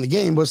 We still won the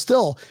game, but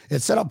still,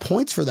 it set up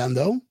points for them,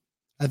 though,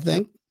 I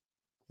think.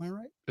 Am I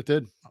right? It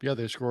did. Yeah,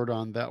 they scored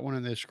on that one,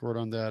 and they scored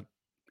on that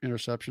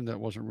interception that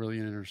wasn't really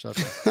an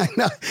interception. I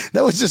know.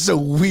 That was just so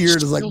weird.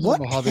 It's like,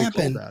 what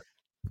happened? That.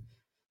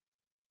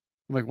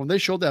 I'm like, when they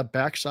showed that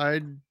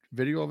backside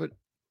video of it,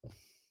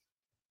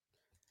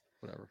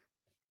 whatever.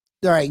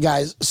 All right,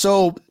 guys.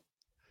 So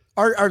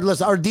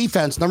our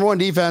defense, number 1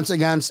 defense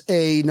against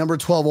a number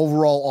 12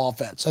 overall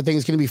offense. I think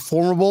it's going to be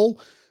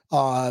formidable.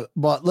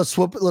 But let's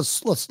swap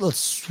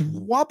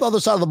the other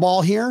side of the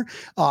ball here.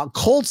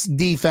 Colts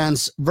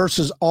defense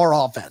versus our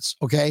offense.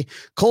 Okay.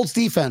 Colts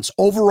defense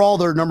overall,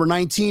 they're number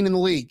 19 in the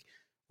league.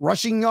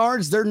 Rushing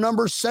yards, they're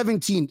number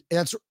 17.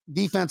 That's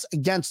defense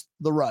against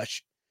the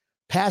rush.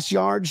 Pass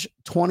yards,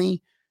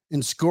 20,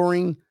 and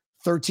scoring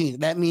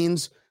 13. That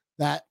means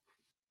that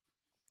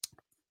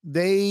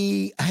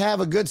they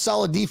have a good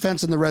solid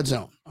defense in the red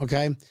zone.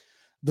 Okay.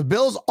 The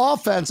Bills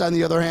offense, on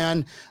the other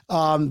hand,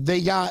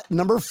 they got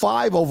number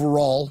 5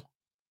 overall.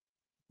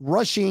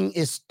 Rushing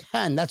is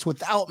 10. That's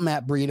without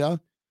Matt Breida.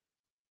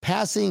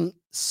 Passing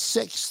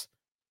 6th.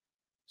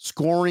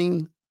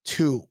 Scoring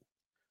 2.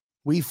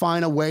 We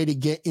find a way to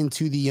get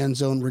into the end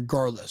zone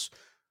regardless.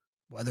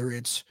 Whether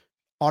it's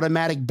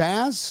automatic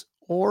Baz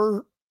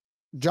or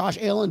Josh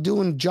Allen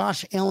doing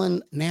Josh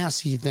Allen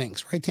nasty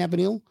things. Right,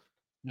 Tampanil?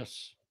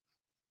 Yes.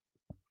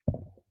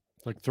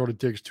 Like throw to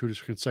Diggs 2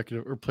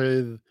 consecutive, or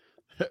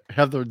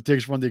have the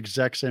Diggs run the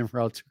exact same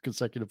route 2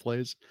 consecutive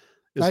plays.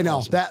 I know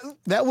awesome.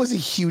 that was a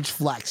huge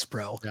flex,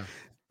 bro. Yeah,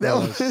 that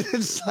was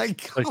it's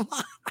like, come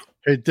on.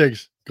 Hey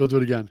Diggs, go do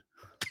it again.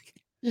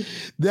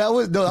 That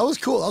was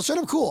cool. I'll set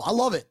up cool. I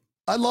love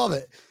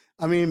it.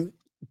 I mean,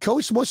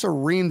 Coach must have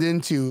reamed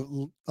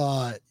into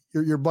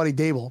your buddy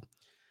Dable,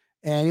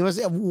 and he was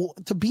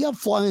to be up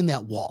flying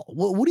that wall.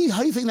 How do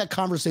you think that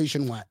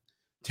conversation went,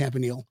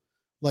 Tampanil?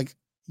 Like,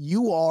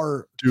 you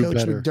are Coach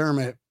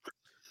McDermott.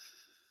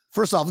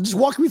 First off, just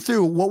walk me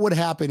through what would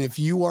happen if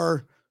you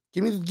are.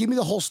 Give me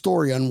the whole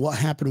story on what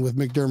happened with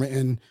McDermott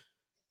and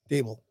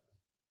Dable.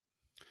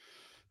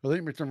 I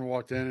think McDermott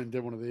walked in and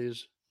did one of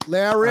these.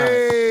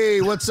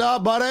 Larry, what's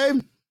up,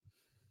 buddy?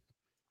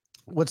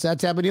 What's that,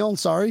 Tampanil?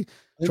 Sorry.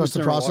 Trust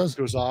the process. Walked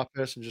to his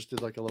office and just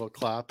did like a little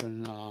clap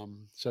and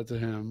said to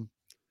him,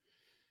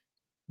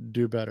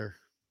 "Do better."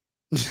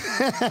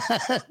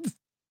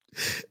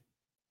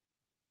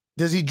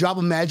 Does he drop a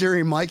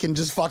imaginary mic and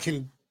just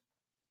fucking?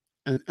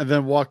 And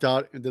then walked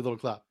out and did a little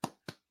clap.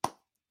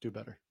 Do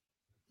better.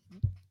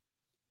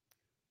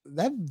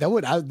 That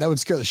would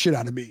scare the shit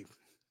out of me.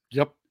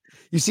 Yep.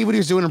 You see what he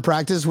was doing in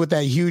practice with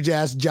that huge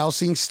ass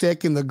jousting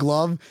stick and the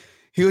glove?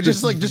 He was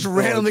just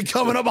randomly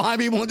coming up behind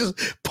people and just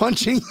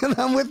punching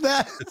them with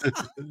that.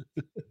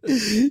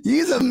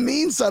 He's a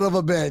mean son of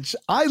a bitch.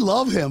 I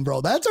love him,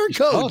 bro. That's our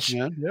coach. Tough,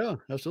 man. Yeah,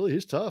 absolutely.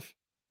 He's tough.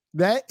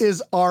 That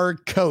is our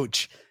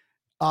coach.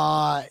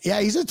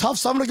 Yeah, he's a tough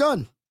son of a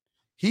gun.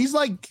 He's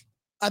like,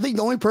 I think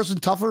the only person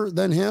tougher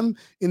than him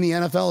in the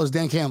NFL is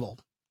Dan Campbell.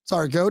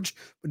 Sorry, coach.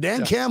 But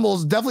Dan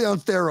Campbell's definitely on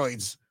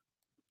steroids.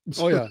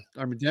 Oh, yeah.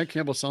 I mean, Dan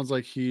Campbell sounds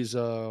like he's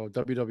a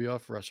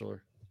WWF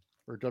wrestler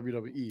or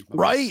WWE.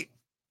 Right.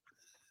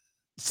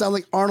 Sound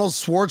like Arnold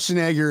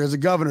Schwarzenegger as a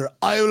governor.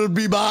 I will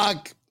be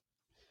back.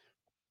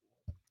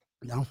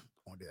 No, I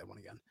won't do that one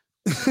again.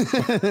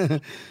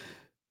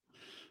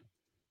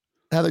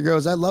 Heather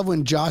goes, I love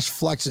when Josh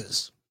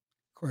flexes.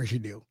 Of course you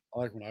do. I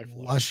like when I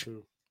flex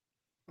too.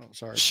 Oh,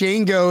 sorry.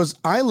 Shane goes,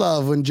 I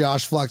love when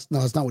Josh flex.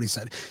 No, that's not what he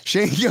said.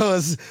 Shane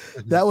goes,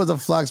 that was a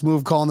flex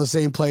move calling the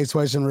same play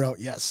twice in a row.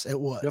 Yes, it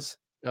was. Yep,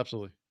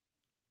 absolutely.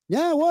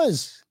 Yeah, it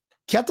was.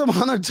 Kept them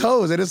on their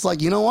toes. And it's like,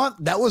 you know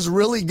what? That was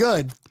really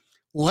good.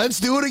 Let's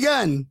do it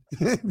again.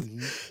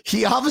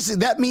 He obviously,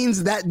 that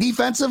means that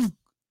defensive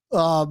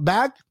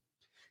back,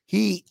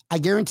 I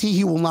guarantee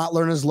he will not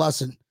learn his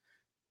lesson.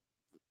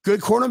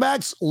 Good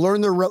cornerbacks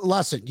learn their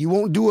lesson. You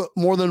won't do it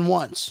more than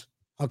once.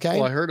 Okay.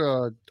 Well, I heard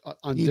on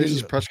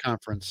Diggs' press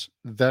conference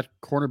that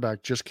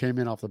cornerback just came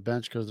in off the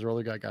bench because their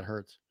other guy got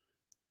hurt.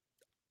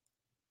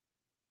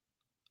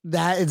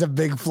 That is a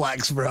big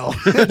flex, bro.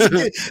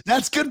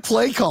 That's good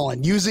play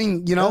calling,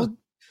 using,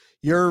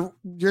 your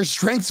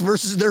strengths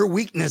versus their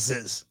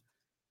weaknesses.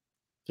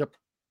 Yep.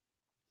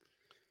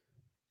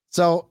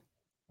 So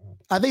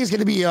I think it's going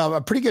to be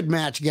a pretty good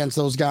match against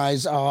those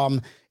guys.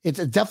 It's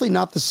definitely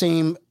not the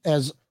same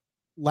as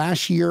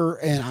last year.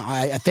 And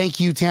I thank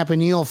you, Tampa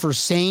Neal, for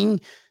saying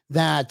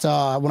that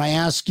when I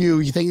ask you,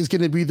 you think it's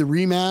going to be the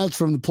rematch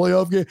from the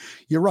playoff game?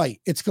 You're right.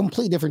 It's a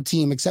completely different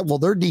team, except, well,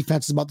 their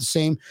defense is about the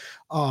same.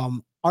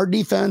 Our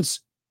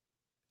defense,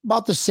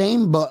 about the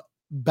same, but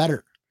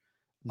better.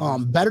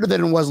 Better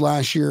than it was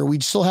last year. We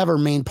still have our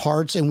main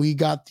parts, and we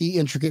got the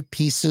intricate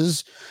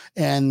pieces,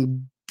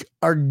 and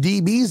our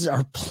DBs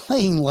are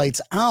playing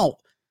lights out.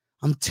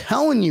 I'm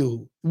telling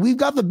you, we've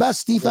got the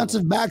best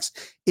defensive backs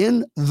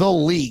in the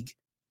league.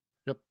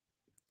 Yep.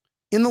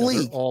 In the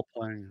league. They're all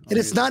playing. And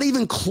it's not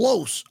even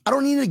close. I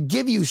don't need to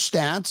give you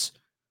stats.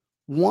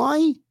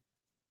 Why?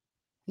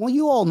 Well,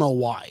 you all know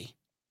why.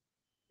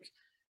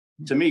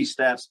 To me,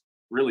 stats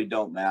really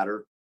don't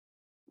matter.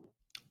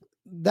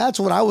 That's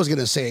what I was going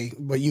to say,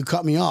 but you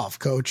cut me off,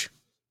 coach.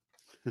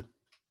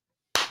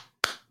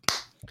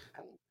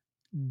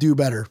 Do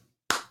better.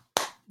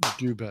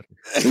 Do better.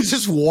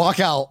 Just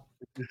walk out.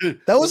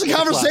 That was a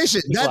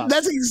conversation.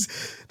 That's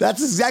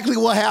exactly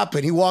what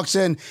happened. He walks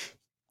in.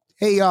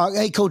 Hey,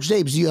 Coach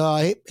Dabes.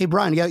 Hey,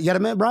 Brian. You got a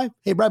minute, Brian?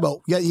 Hey,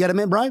 Bribo. You got a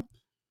minute, Brian?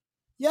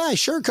 Yeah,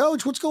 sure,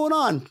 Coach. What's going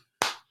on?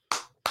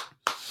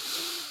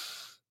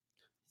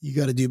 You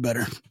got to do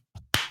better.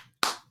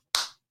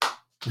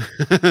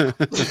 That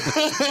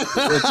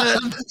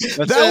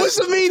was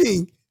the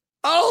meeting.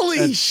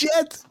 Holy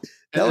shit.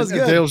 That was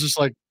good. Dale was just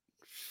like,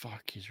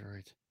 fuck, he's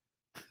right.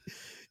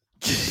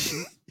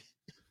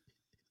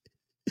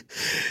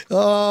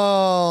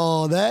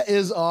 Oh, that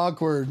is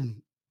awkward.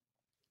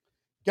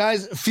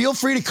 Guys, feel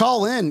free to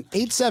call in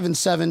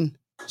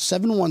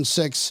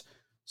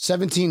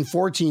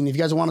 877-716-1714. If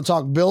you guys want to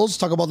talk Bills,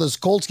 talk about this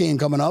Colts game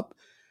coming up.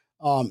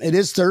 It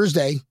is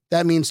Thursday.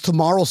 That means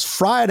tomorrow's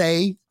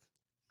Friday.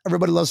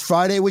 Everybody loves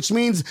Friday, which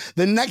means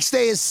the next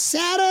day is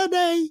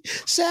Saturday,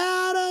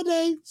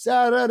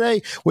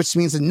 which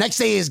means the next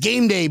day is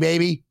game day,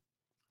 baby.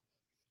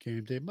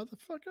 Game day,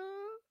 motherfucker.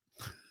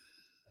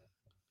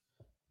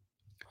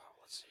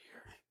 Let's see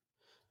here.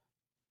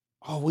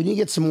 Oh, we need to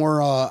get some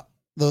more,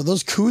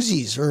 those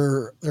koozies,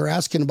 or they're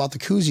asking about the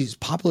koozies,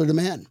 popular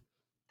demand.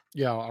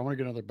 Yeah, I want to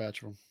get another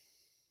batch of them.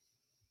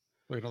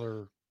 Like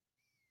another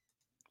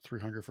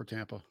 300 for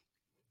Tampa.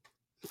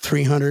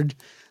 300.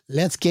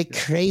 Let's get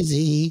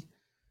crazy.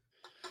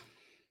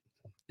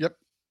 Yep.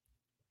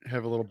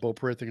 Have a little boat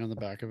parade thing on the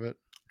back of it.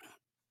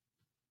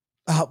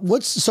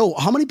 So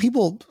how many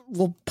people,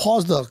 we'll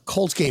pause the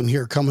Colts game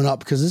here coming up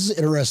because this is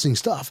interesting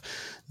stuff.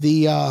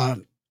 How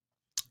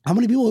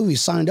many people have we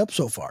signed up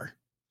so far?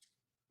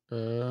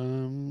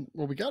 Well,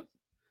 we got,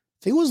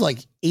 I think it was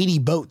like 80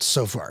 boats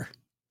so far.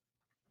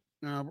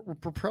 We're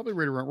probably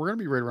right around, we're going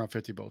to be right around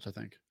 50 boats, I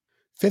think.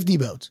 50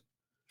 boats.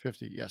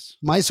 50, yes.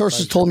 My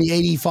sources told me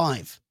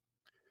 85.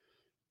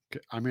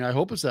 Okay. I mean, I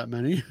hope it's that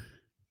many.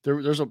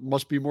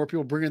 Must be more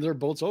people bringing their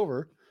boats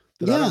over.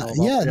 I know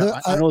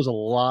there's a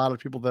lot of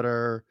people that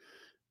are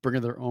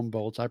bringing their own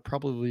boats. I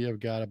probably have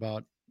got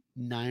about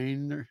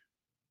 9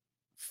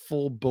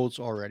 full boats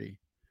already.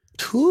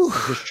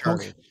 Just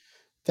chartered. Okay.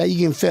 That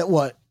you can fit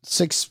what,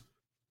 6,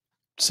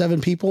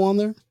 7 people on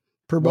there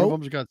per boat? One of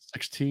them's got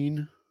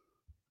 16.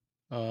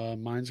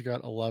 Mine's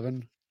got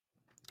 11.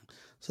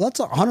 So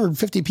that's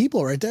 150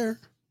 people right there.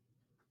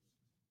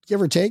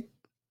 Give or take.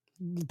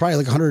 Probably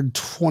like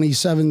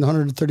 127,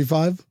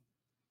 135.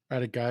 I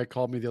had a guy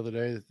called me the other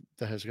day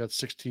that has got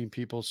 16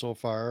 people so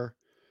far.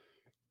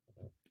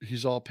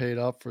 He's all paid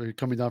up for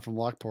coming down from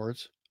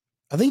Lockport.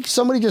 I think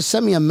somebody just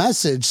sent me a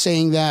message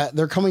saying that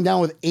they're coming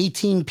down with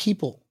 18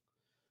 people.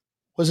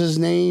 Was his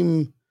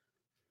name?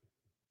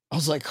 I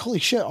was like, holy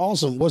shit,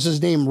 awesome. Was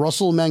his name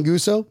Russell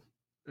Manguso?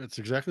 That's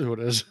exactly who it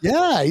is. Yeah,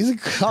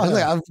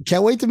 I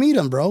can't wait to meet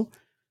him, bro.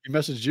 He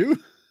messaged you?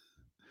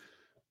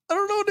 I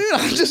don't know, dude.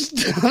 I'm just.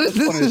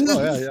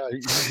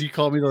 He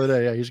called me the other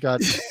day. Yeah, he's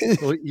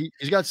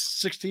got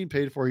 16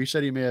 paid for. He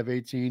said he may have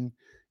 18,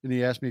 and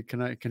he asked me,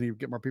 "Can he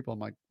get more people?" I'm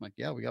like,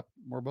 yeah, we got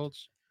more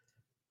boats.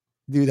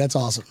 Dude, that's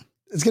awesome.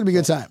 It's gonna be a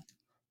good time.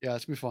 Yeah,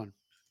 it's gonna be fun.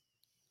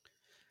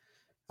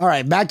 All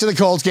right, back to the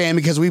Colts game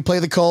because we play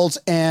the Colts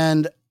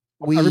and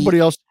everybody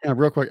else. Yeah,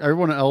 real quick,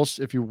 everyone else,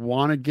 if you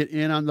want to get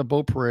in on the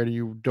boat parade and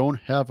you don't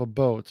have a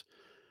boat,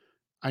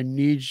 I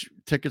need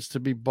tickets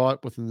to be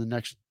bought within the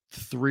next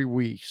 3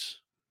 weeks.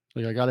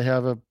 Like I got to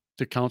have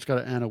the count's got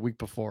to end a week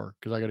before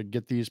because I got to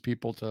get these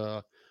people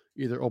to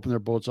either open their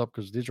boats up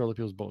because these are other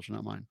people's boats,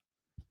 not mine.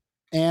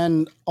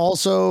 And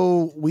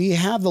also, we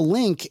have the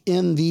link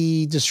in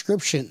the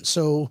description.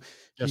 So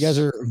if you guys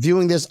are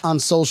viewing this on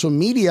social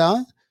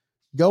media,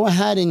 go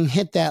ahead and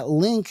hit that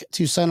link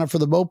to sign up for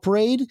the boat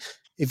parade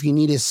if you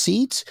need a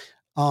seat.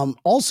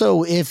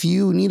 Also, if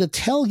you need a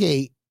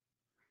tailgate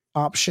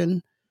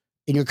option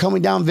and you're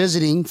coming down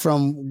visiting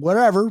from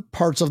whatever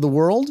parts of the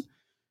world,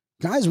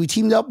 guys, we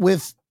teamed up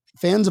with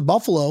Fans of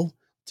Buffalo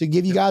to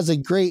give you guys a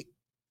great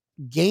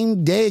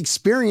game day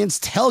experience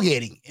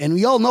tailgating. And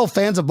we all know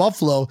Fans of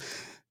Buffalo,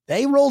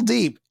 they roll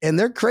deep and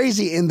they're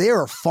crazy and they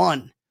are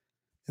fun.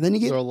 And then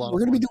we're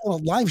going to be doing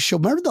a live show.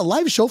 Remember, the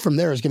live show from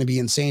there is going to be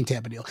insane,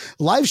 Tampa Deal.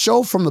 Live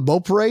show from the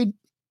boat parade.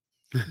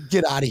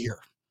 Get out of here.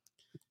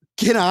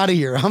 Get out of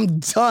here. I'm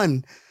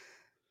done.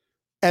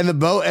 And the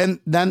boat, and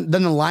then the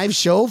live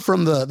show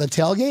from the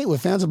tailgate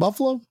with Fans of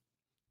Buffalo.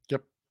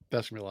 Yep.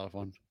 That's going to be a lot of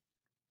fun.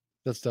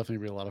 That's definitely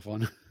going to be a lot of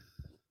fun.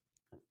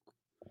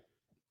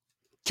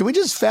 Can we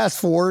just fast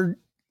forward?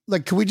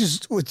 Like, can we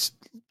just want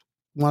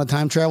to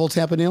time travel,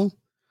 Tampa Neal?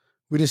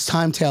 We just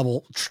time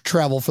travel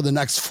for the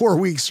next 4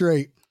 weeks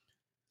straight.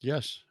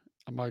 Yes.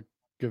 I might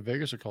give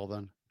Vegas a call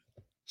then.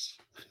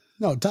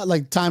 No,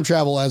 like time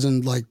travel as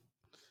in like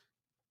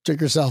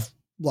check yourself,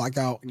 black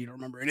out, and you don't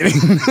remember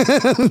anything.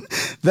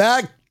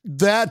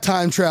 that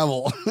time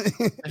travel.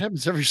 It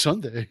happens every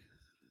Sunday.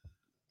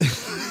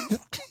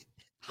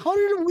 How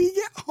did we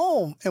get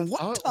home? And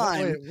what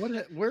time?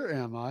 Wait, where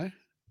am I?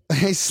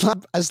 I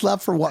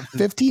slept for what,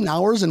 15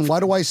 hours? And why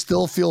do I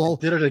still feel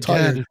did it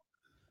tired? again?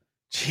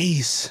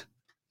 Jeez.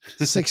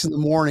 6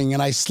 a.m.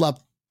 and I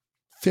slept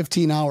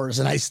 15 hours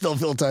and I still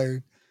feel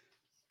tired.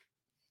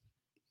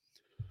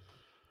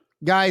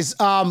 Guys,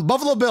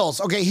 Buffalo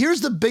Bills. Okay,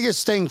 here's the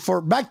biggest thing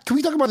can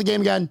we talk about the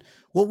game again?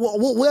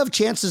 We'll have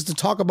chances to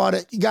talk about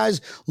it. You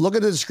guys, look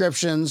at the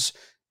descriptions.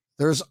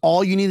 There's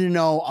all you need to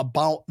know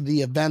about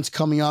the events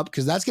coming up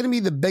because that's going to be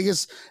the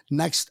biggest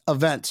next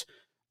event.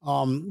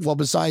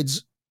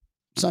 Besides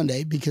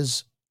Sunday,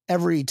 because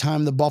every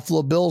time the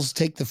Buffalo Bills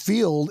take the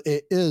field,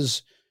 it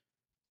is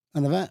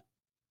an event.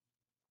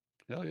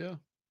 Hell yeah.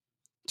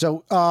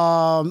 So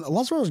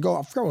that's where I was going.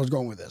 I forgot where I was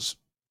going with this.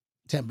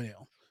 Tampa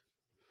Neal.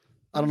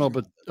 I don't know,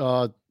 but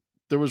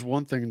there was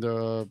one thing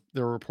the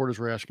reporters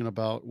were asking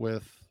about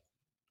with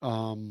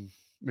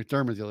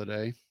McDermott the other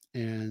day,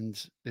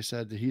 and they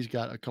said that he's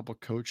got a couple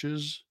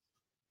coaches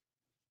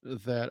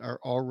that are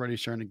already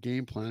starting to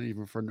game plan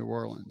even for New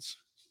Orleans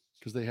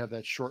because they have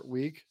that short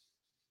week.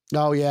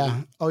 Oh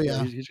yeah. Oh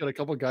yeah. He's got a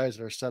couple of guys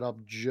that are set up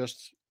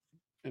just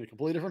in a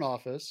completely different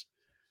office.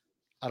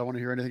 I don't want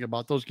to hear anything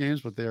about those games,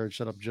 but they are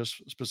set up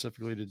just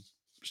specifically to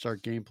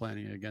start game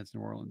planning against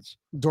New Orleans.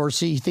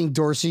 Dorsey, you think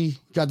Dorsey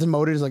got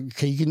demoted? It's like,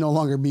 okay, you can no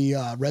longer be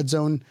red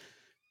zone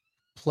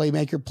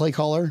playmaker, play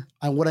caller.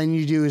 And what I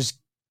need to do is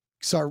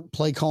start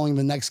play calling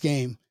the next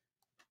game.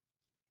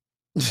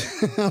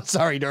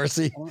 Sorry,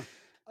 Dorsey.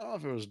 I don't know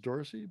if it was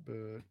Dorsey,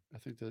 but I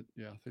think that,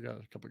 they got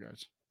a couple of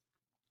guys.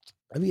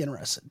 I'd be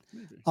interested.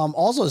 Maybe.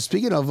 Also,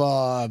 speaking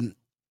of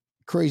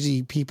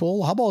crazy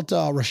people, how about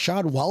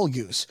Rashad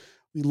Wildgoose?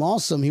 We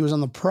lost him. He was on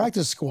the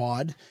practice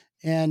squad,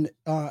 and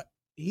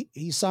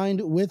he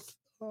signed with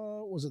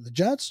was it the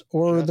Jets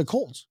or the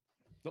Colts?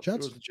 Nope,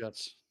 Jets. It was the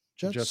Jets.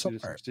 Jets. The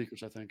Jets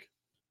secrets, I think.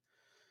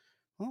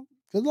 Well,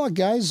 good luck,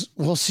 guys.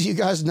 We'll see you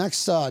guys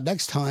next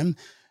time.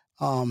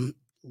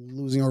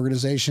 Losing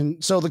organization.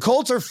 So the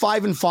Colts are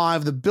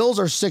 5-5. The Bills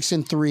are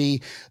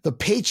 6-3. The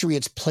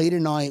Patriots play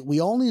tonight.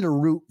 We all need to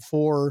root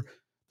for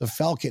the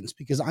Falcons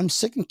because I'm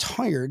sick and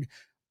tired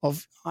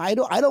of. I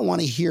don't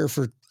want to hear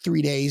for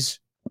 3 days.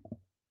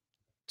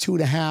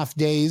 2.5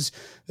 days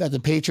that the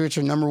Patriots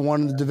are number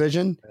one in the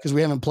division because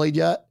we haven't played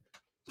yet.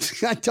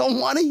 I don't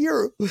want to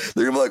hear.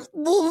 They're gonna be like,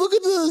 well, look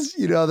at this,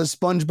 the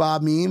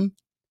SpongeBob meme.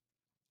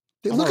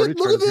 Look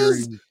at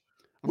this.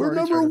 We're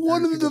number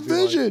one in the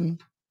division.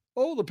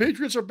 Like, the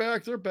Patriots are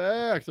back. They're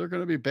back. They're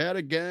going to be bad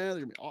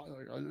again.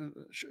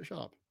 Shut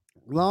up.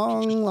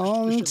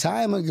 Long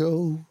time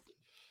ago,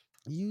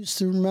 I used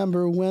to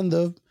remember when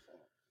the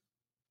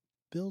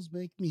Bills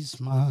make me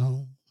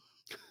smile.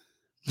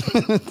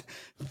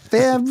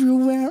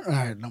 February. All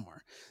right, no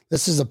more.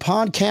 This is a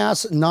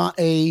podcast, not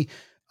a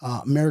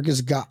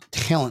America's Got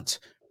Talent.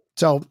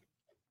 So,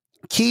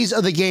 keys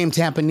of the game,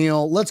 Tampa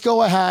Neal. Let's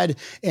go ahead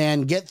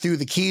and get through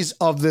the keys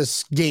of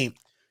this game.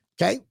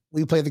 Okay,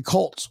 we play the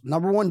Colts,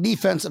 number 1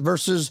 defense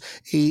versus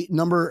a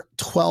number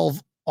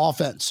 12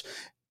 offense.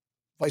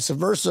 Vice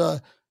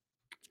versa.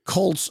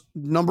 Colts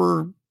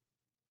number,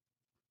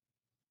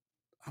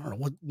 I don't know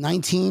what,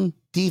 19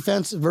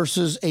 defense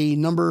versus a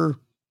number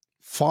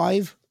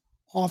 5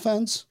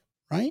 offense,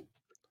 right?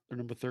 They're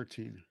number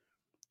 13.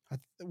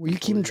 Were you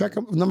keeping track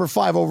of number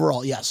 5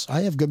 overall? Yes,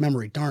 I have good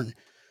memory. Darn.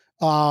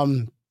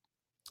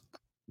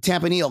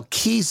 Tampa Neal,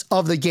 keys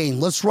of the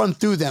game. Let's run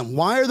through them.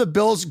 Why are the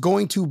Bills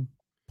going to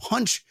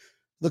punch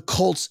the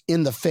Colts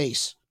in the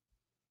face?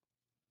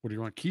 What do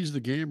you want? Keys of the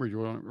game, or do you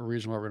want a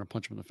reason why we're going to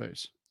punch them in the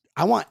face?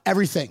 I want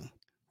everything,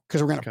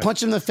 because we're going to punch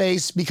them in the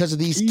face because of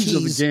these keys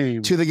of the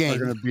game to the game.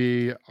 Are going to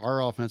be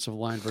our offensive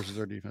line versus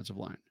their defensive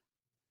line.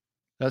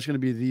 That's going to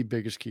be the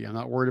biggest key. I'm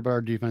not worried about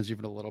our defense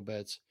even a little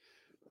bit.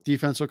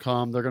 Defense will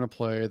come. They're going to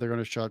play. They're going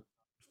to shut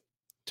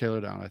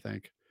Taylor down, I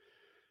think.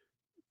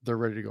 They're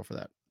ready to go for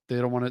that. They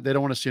don't want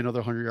to see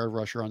another 100-yard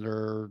rusher on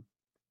their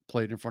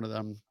plate in front of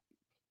them.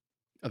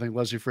 I think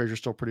Leslie Frazier's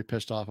still pretty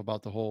pissed off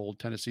about the whole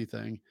Tennessee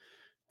thing.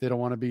 They don't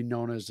want to be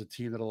known as the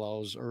team that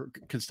allows or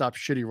can stop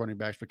shitty running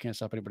backs but can't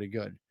stop anybody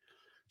good.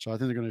 So I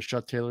think they're going to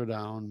shut Taylor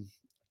down.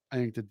 I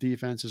think the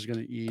defense is going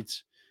to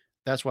eat.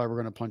 That's why we're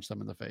going to punch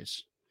them in the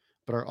face.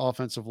 But our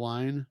offensive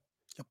line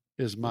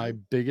is my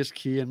biggest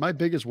key and my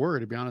biggest worry,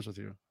 to be honest with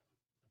you.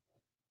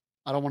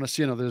 I don't want to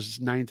see another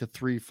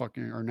 9-3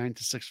 fucking or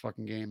 9-6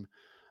 fucking game.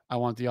 I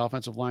want the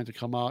offensive line to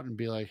come out and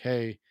be like,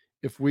 hey,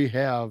 if we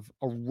have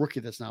a rookie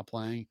that's not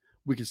playing,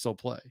 we can still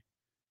play.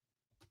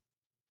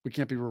 We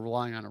can't be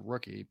relying on a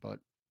rookie, but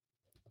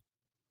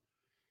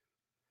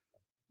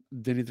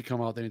they need to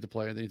come out. They need to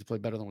play. They need to play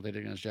better than what they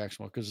did against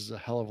Jacksonville, because it's a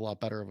hell of a lot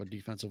better of a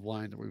defensive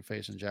line that we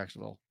face in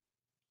Jacksonville.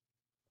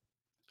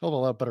 Hell of a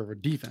lot better of a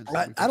defense.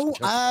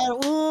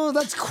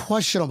 That's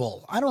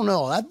questionable. I don't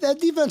know. That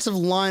defensive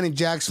line in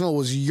Jacksonville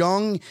was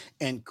young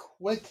and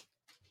quick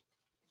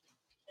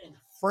and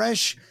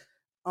fresh.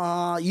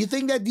 You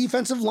think that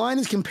defensive line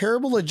is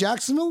comparable to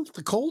Jacksonville,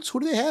 the Colts?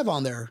 Who do they have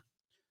on there?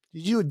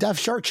 Did you do a depth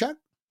chart check?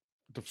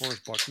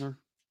 DeForest Buckner.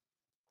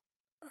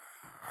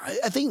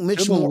 I think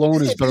Mitch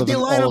Moore. Is better they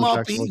than line him all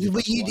up,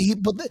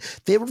 but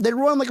they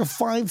run like a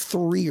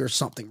 5-3 or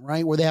something,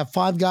 right? Where they have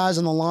 5 guys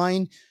on the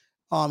line.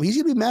 He's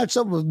going to be matched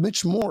up with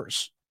Mitch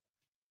Morse.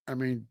 I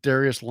mean,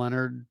 Darius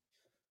Leonard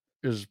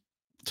is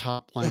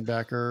top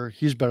linebacker.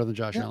 He's better than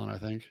Josh Allen, I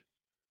think.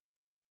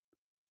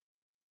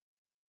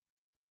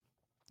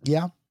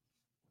 Yeah.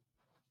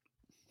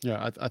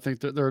 Yeah, I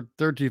think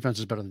their defense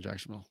is better than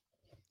Jacksonville.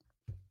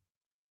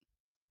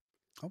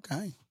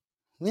 Okay.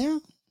 Yeah.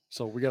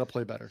 So we got to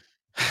play better.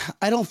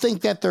 I don't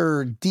think that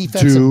their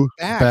defensive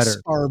backs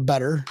are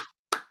better.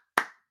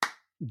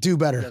 Do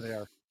better. Yeah, they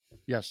are.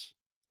 Yes.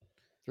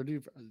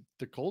 The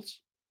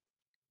Colts?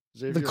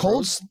 Xavier the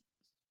Colts?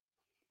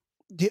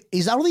 I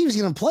don't think he's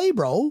going to play,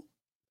 bro.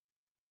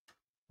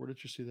 Where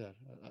did you see that?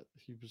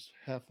 He was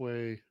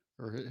halfway,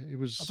 or he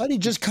was. I thought he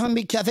just came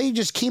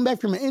back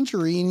from an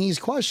injury and he's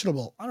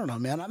questionable. I don't know,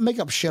 man. I make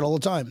up shit all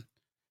the time.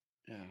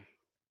 Yeah.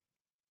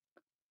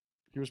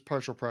 He was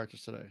partial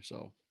practice today,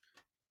 so.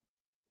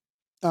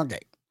 Okay.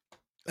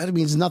 That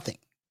means nothing.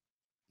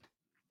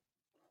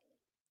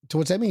 So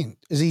what's that mean?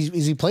 Is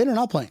he playing or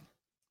not playing?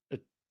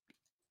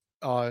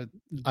 I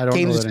don't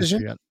Game know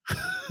decision? that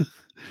yet.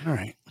 All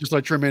right. Just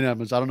like Tremaine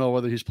Edmonds, I don't know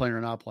whether he's playing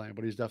or not playing,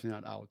 but he's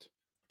definitely not out.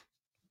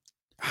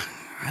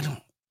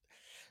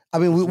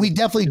 We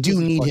definitely do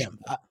need him.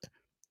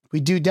 We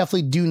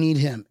definitely do need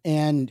him.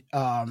 And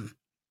I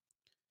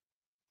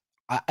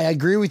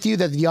agree with you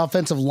that the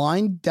offensive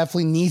line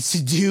definitely needs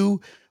to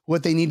do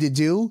what they need to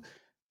do.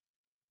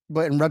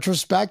 But in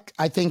retrospect,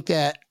 I think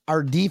that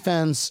our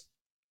defense,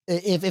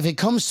 if it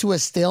comes to a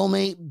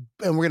stalemate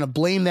and we're going to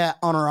blame that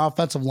on our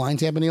offensive line,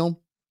 Tampa Neal,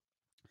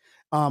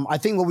 I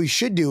think what we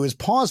should do is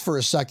pause for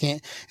a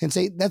second and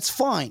say, that's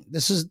fine.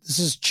 This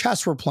is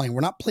chess we're playing.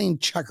 We're not playing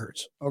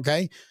checkers.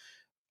 Okay.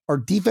 Our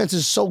defense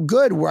is so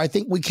good where I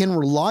think we can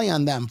rely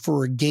on them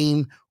for a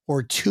game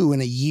or two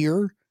in a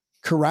year.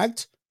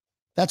 Correct.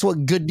 That's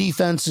what good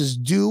defenses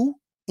do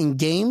in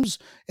games.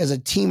 As a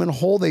team in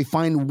whole, they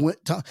find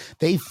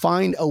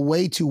a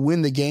way to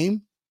win the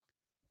game.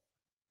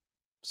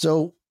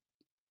 So,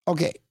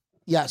 okay.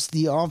 Yes,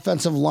 the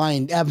offensive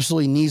line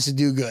absolutely needs to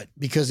do good,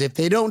 because if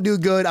they don't do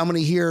good, I'm going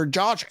to hear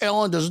Josh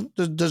Allen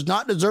does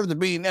not deserve to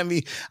be an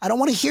MVP. I don't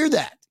want to hear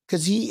that,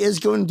 because he is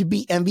going to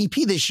be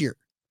MVP this year.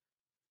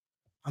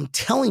 I'm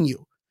telling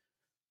you,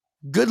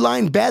 good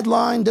line, bad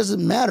line,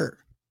 doesn't matter.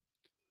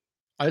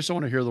 I just don't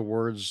want to hear the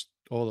words,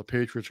 "Oh, the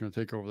Patriots are going to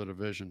take over the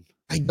division."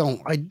 I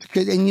don't.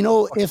 And you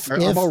know, if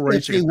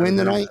they win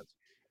tonight,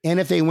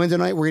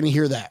 we're going to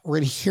hear that. We're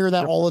going to hear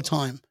that all the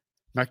time.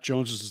 Mac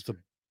Jones is the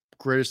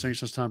greatest thing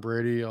since Tom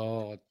Brady.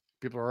 Oh,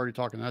 people are already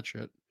talking that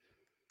shit.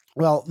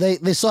 Well, they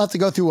still have to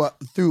go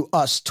through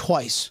us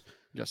twice.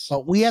 Yes.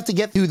 But we have to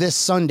get through this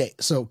Sunday.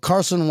 So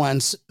Carson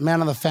Wentz, man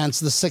on the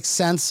fence, the Sixth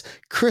Sense,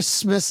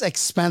 Christmas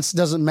expense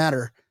doesn't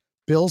matter.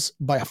 Bills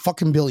by a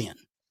fucking billion.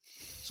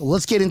 So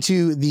let's get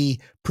into the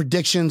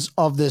predictions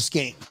of this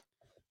game.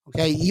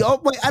 Okay.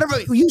 I don't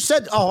know. You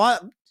said,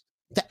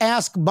 to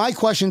ask my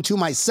question to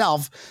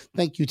myself.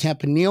 Thank you,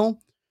 Tampa Neal.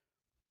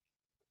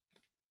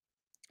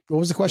 What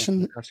was the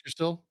question? Ask you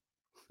still?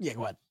 Yeah,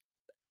 go ahead.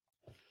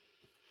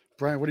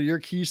 Brian, what are your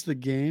keys to the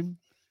game?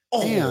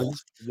 Oh, And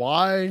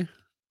why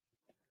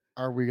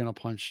are we going to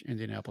punch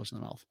Indianapolis in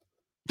the mouth?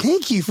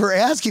 thank you for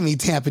asking me,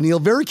 Tampa Neil.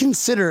 Very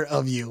considerate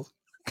of you.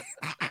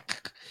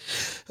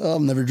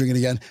 I'm never drinking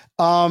again.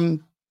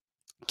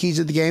 Keys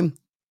to the game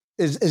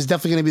is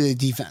definitely going to be the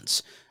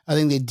defense. I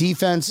think the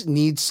defense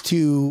needs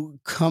to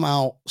come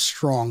out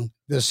strong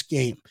this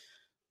game.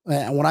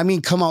 And when I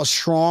mean come out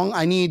strong,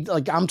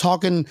 I'm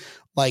talking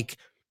like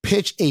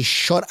pitch a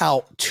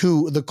shutout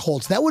to the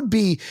Colts. That would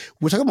be,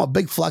 we're talking about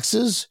big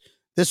flexes.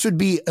 This would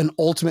be an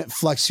ultimate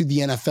flex to the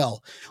NFL.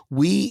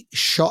 We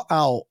shut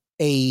out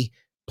a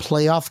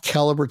playoff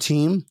caliber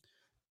team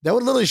that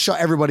would literally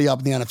shut everybody up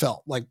in the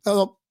NFL. Like,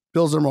 oh,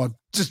 Bills are more.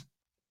 Just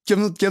give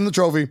them the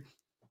trophy.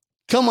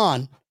 Come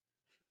on.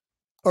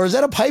 Or is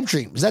that a pipe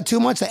dream? Is that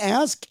too much to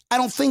ask? I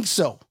don't think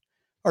so.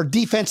 Our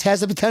defense has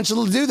the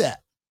potential to do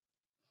that.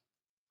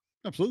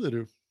 Absolutely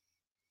do.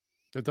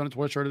 They've done it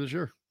twice already this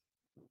year.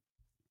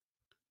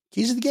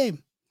 Keys of the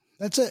game.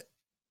 That's it.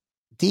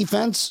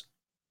 Defense,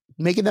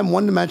 making them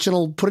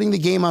one-dimensional, putting the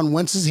game on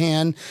Wentz's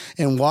hand,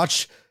 and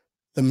watch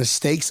the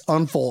mistakes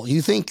unfold.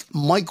 You think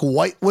Mike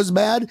White was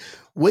bad?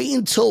 Wait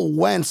until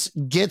Wentz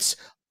gets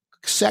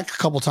sacked a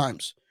couple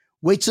times.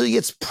 Wait till he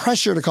gets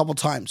pressured a couple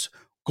times.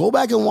 Go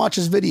back and watch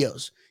his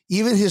videos.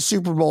 Even his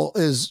Super Bowl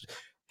is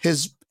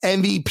his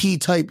MVP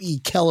type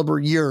caliber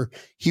year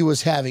he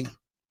was having.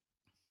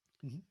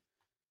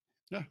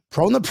 Yeah.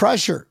 Prone to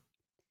pressure.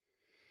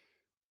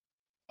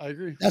 I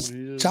agree.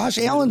 Josh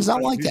Allen's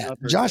not like that.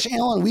 Josh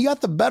Allen, we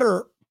got the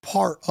better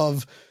part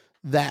of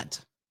that.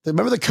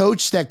 Remember the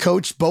coach that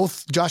coached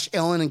both Josh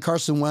Allen and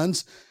Carson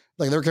Wentz?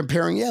 Like they're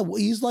comparing, yeah, well,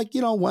 he's like,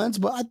 Wentz,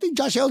 but I think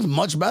Josh Allen's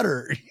much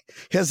better.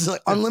 He has this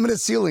like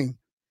unlimited ceiling.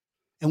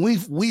 And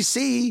we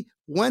see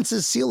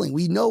Wentz's ceiling.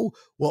 We know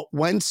what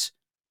Wentz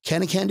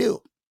can and can't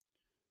do.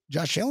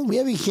 Josh Allen, we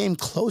haven't came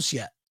close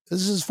yet. This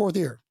is his fourth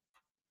year.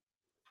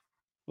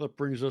 Well, that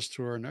brings us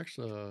to our next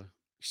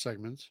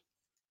segment.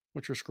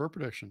 What's your score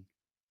prediction?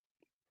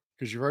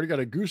 Because you've already got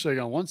a goose egg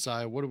on one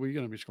side. What are we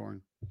going to be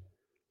scoring?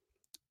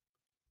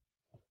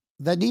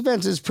 That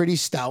defense is pretty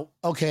stout.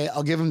 Okay,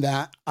 I'll give him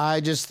that. I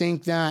just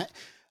think that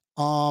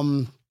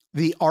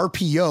the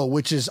RPO,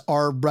 which is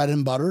our bread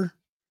and butter,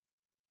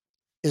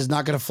 is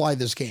not going to fly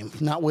this game.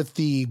 Not with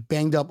the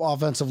banged up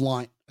offensive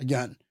line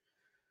again.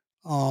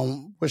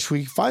 Which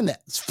we find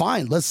that. It's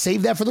fine. Let's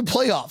save that for the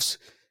playoffs.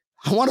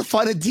 I want to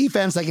find a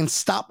defense that can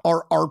stop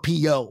our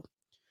RPO.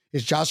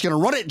 Is Josh going to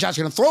run it? Josh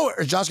going to throw it?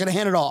 Or is Josh going to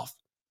hand it off?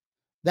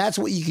 That's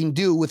what you can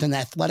do with an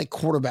athletic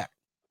quarterback.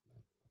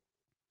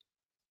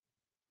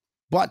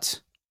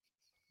 But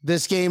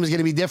this game is going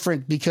to be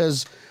different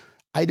because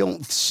I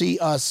don't see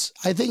us.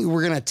 I think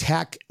we're going to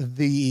attack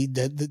the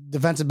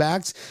defensive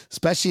backs,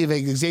 especially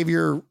if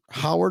Xavier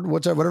Howard,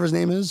 whatever his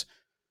name is.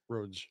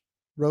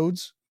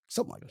 Rhodes,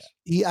 something like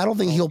that. I don't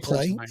think he'll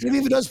play. Maybe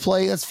if he does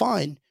play, that's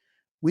fine.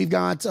 We've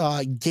got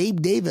Gabe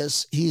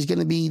Davis. He's going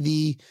to be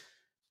the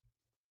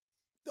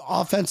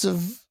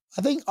offensive,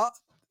 I think,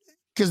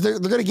 because they're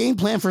going to game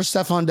plan for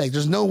Stephon Diggs.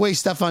 There's no way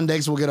Stephon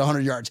Diggs will get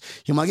 100 yards.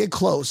 He might get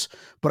close,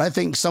 but I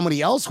think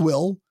somebody else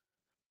will.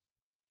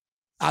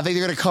 I think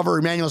they're going to cover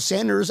Emmanuel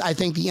Sanders. I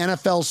think the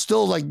NFL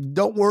still like,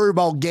 don't worry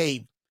about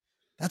Gabe.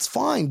 That's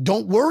fine.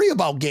 Don't worry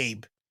about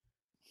Gabe.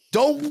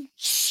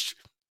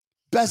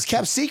 Best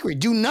kept secret.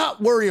 Do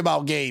not worry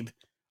about Gabe.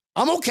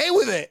 I'm okay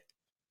with it.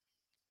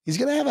 He's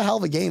going to have a hell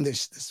of a game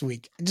this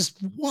week.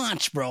 Just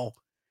watch, bro.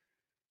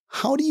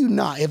 How do you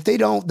not? If they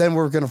don't, then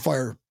we're going to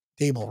fire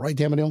Dable, right,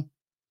 Tamadale?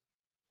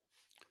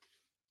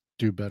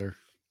 Do better.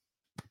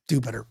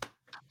 We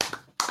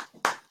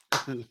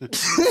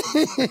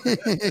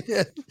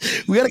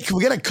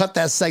gotta cut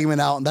that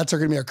segment out, and that's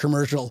going to be our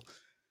commercial.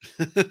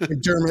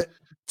 McDermott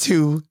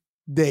to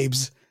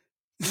Dabes.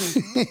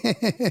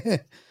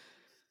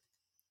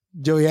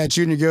 Joey Hat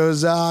Jr.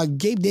 goes,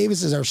 Gabe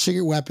Davis is our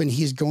secret weapon.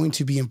 He's going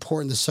to be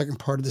important the second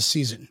part of the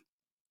season.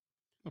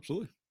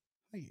 Absolutely.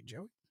 Thank you,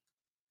 Joey.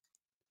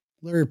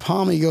 Larry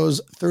Palmy goes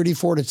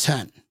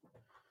 34-10.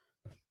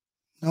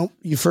 Nope.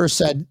 You first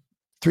said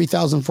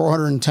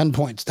 3,410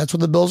 points. That's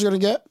what the Bills are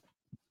going to get.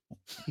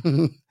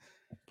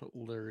 Put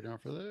Larry down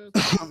for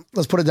that.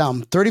 Let's put it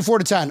down.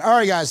 34-10. All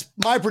right, guys.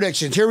 My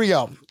predictions. Here we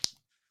go.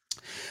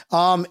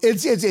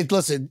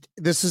 Listen,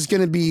 this is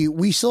going to be,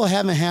 we still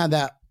haven't had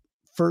that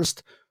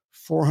first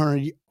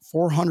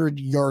 400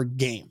 yard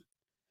game.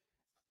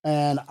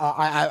 And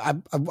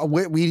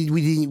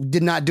we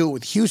did not do it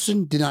with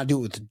Houston, did not do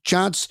it with the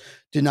Giants,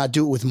 did not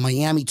do it with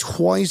Miami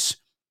twice.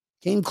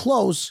 Came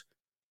close.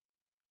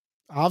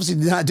 Obviously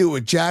did not do it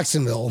with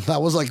Jacksonville.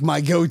 That was like my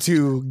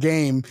go-to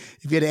game.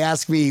 If you had to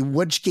ask me,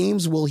 which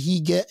games will he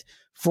get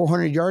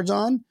 400 yards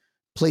on?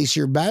 Place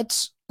your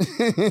bets.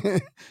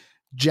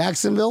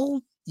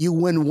 Jacksonville, you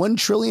win $1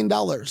 trillion.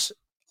 All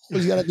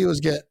you got to do is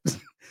get,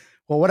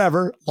 well,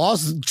 whatever.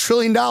 Lost $1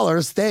 trillion.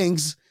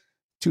 Thanks.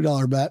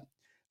 $2 bet.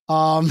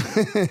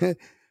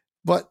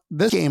 But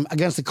this game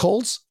against the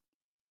Colts,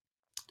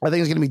 I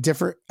think is going to be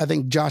different. I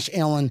think Josh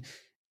Allen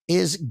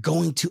is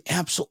going to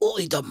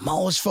absolutely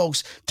demolish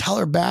folks.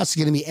 Tyler Bass is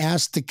going to be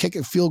asked to kick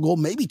a field goal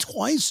maybe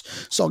twice,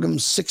 so I'll give him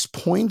 6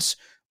 points,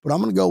 but I'm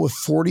going to go with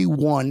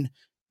 41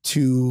 to,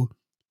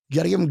 you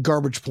got to give him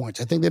garbage points.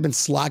 I think they've been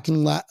slacking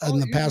in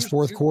the past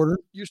fourth quarter.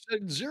 You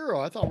said 0.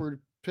 I thought we were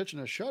pitching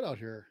a shutout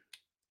here.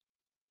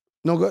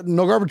 No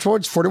garbage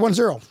points,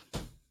 41-0.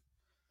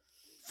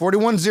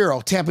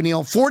 41-0, Tampa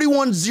Neal,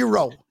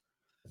 41-0.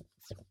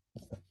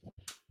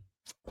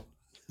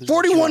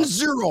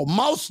 41-0,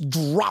 mouse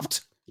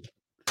dropped.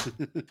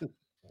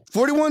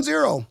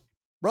 41-0.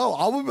 Bro,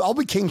 I'll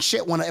be king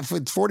shit if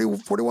it's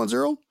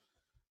 41-0.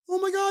 Oh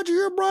my God, you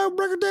hear Brian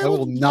Breaker Day? I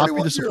will not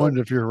be disappointed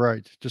if you're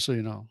right, just so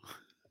you know.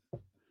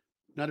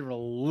 Not even a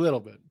little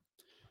bit.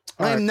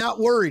 I am not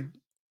worried.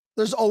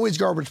 There's always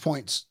garbage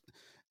points.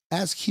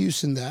 Ask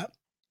Houston that.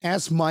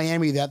 Ask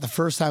Miami that the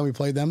first time we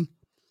played them.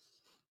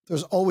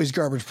 There's always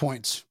garbage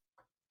points.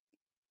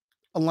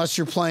 Unless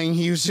you're playing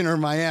Houston or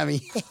Miami.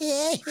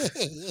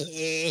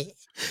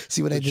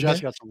 See what I did there?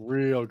 Got some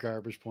real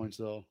garbage points,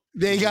 though.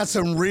 They got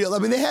some real. I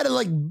mean, they had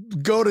to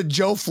go to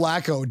Joe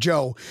Flacco.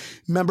 Joe,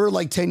 remember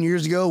 10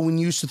 years ago when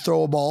you used to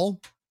throw a ball?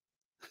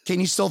 Can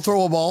you still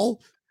throw a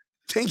ball?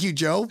 Thank you,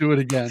 Joe. Do it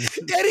again.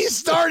 Eddie's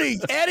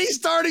starting. Eddie's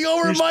starting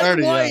over Mike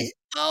White. Yeah.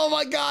 Oh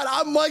my God.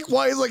 I'm Mike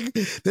White.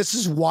 This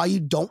is why you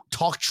don't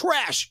talk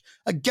trash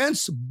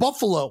against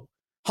Buffalo.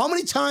 How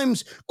many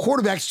times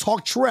quarterbacks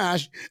talk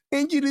trash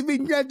and you didn't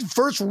even get the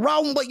first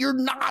round, but you're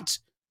not?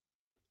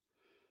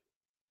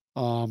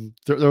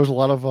 There was a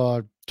lot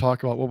of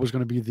talk about what was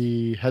going to be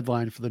the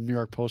headline for the New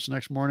York Post the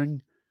next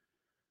morning.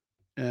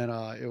 And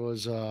it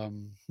was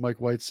Mike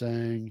White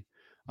saying,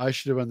 I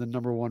should have been the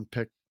number 1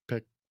 pick.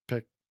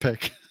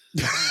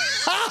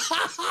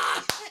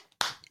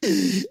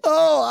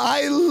 Oh,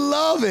 I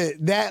love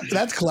it.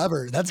 That's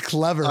clever. That's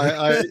clever.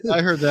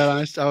 I heard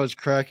that. I was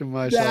cracking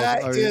myself.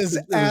 That is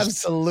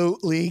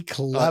absolutely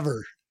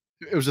clever.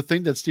 It was a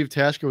thing that Steve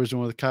Tasker was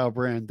doing with Kyle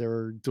Brand. They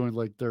were doing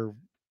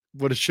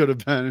what it should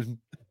have been.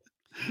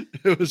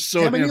 It was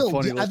so funny.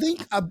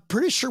 I'm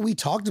pretty sure we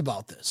talked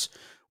about this.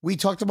 We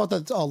talked about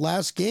that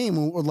last game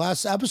or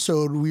last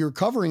episode. We were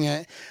covering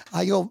it.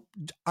 I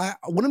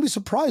wouldn't be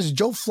surprised if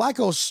Joe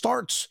Flacco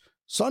starts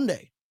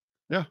Sunday.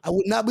 Yeah, I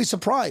would not be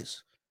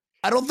surprised.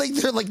 I don't think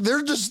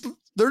they're just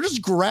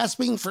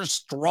grasping for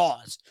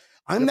straws.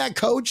 I'm that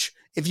coach.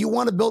 If you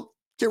want to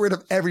get rid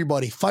of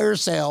everybody, fire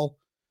sale.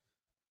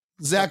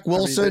 Zach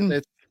Wilson.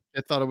 They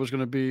thought it was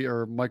going to be,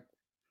 or Mike,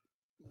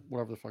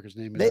 whatever the fuck his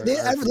name is.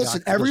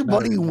 Listen,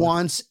 everybody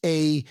wants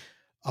a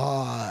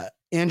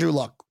Andrew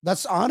Luck.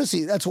 That's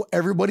what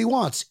everybody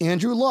wants.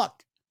 Andrew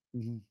Luck.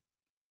 Mm-hmm.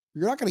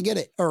 You're not going to get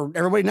it. Or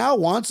everybody now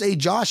wants a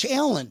Josh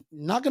Allen.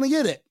 Not going to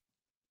get it.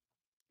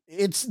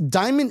 It's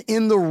diamond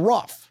in the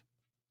rough.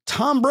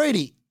 Tom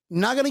Brady,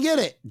 not going to get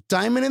it.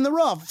 Diamond in the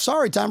rough.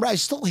 Sorry, Tom Brady. I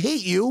still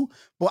hate you,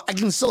 but I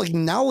can still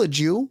acknowledge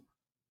you.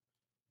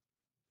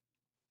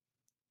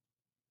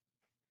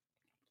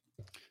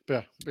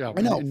 Yeah.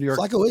 I know.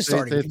 Flacco is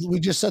starting. We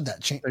just said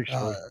that,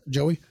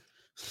 Joey.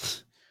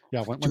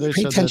 Yeah, when they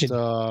said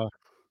that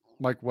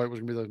Mike White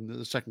was going to be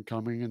the second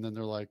coming, and then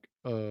they're like,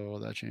 oh,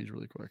 that changed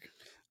really quick.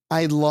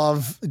 I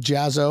love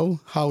Jazzo,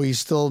 how he's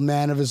still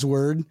man of his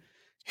word.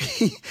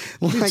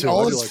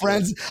 All his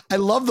friends. I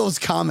love those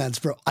comments,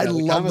 bro. I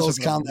love those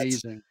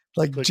comments. Amazing.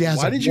 Jazzo,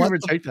 why did you even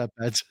take that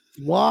bet?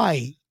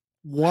 Why?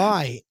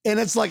 And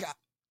it's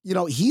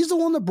he's the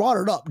one that brought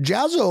it up.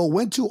 Jazzo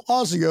went to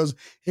us. He goes,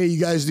 hey, you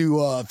guys do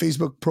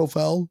Facebook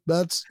profile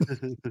bets?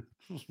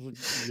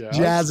 Yes.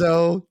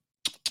 Jazzo.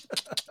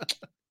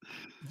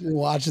 You're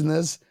watching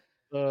this.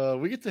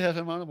 We get to have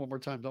him on one more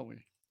time, don't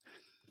we?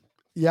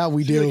 Yeah,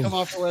 we do. Come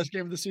off the last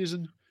game of the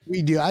season?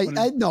 We do.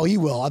 I know he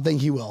will. I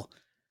think he will.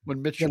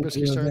 When Mitch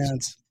Trubisky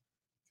starts?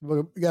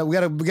 We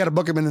got to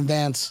book him in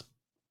advance.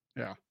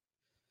 Yeah.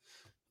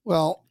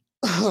 Well,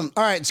 all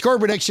right. Score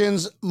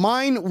predictions.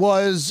 Mine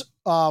was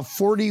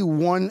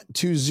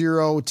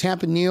 41-0.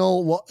 Tampa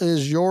Neal, what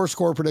is your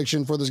score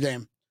prediction for this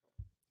game?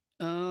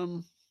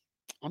 I'm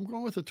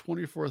going with the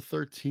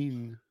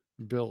 24-13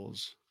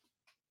 Bills.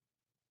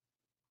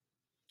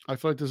 I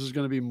feel like this is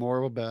going to be more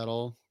of a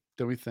battle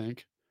than we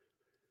think.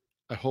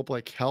 I hope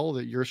like hell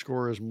that your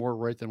score is more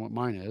right than what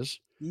mine is.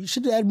 You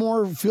should add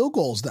more field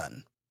goals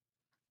then.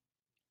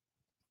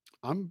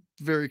 I'm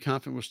very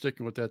confident with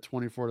sticking with that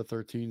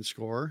 24-13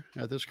 score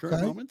at this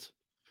current moment.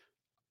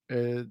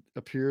 It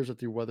appears that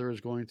the weather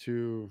is going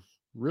to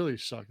really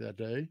suck that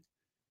day.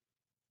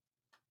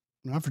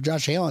 Not for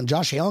Josh Allen.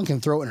 Josh Allen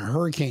can throw it in a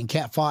hurricane,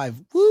 Cat 5.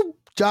 Whoop.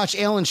 Josh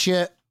Allen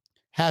shit.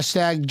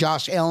 Hashtag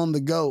Josh Allen the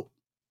GOAT.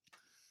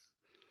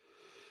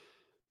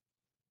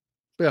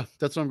 Yeah,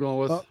 that's what I'm going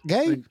with.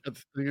 Okay. I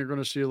think you're going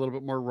to see a little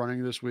bit more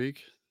running this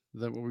week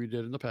than what we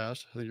did in the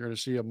past. I think you're going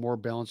to see a more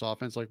balanced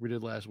offense like we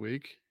did last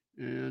week.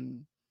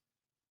 And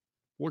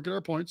we'll get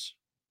our points.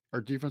 Our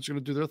defense is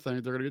going to do their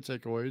thing. They're going to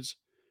get takeaways.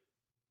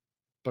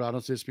 But I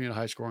don't see this being a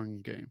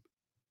high-scoring game.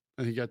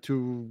 I think you got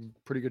two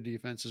pretty good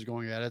defenses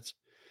going at it.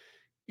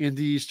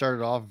 Indy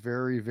started off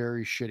very,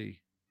 very shitty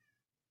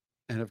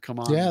and have come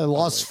on. Yeah, they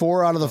lost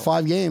 4 out of the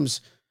 5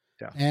 games.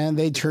 Yeah. And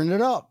they turned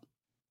it up.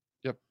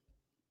 Yep.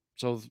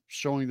 So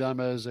showing them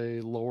as a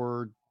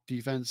lower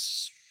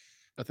defense,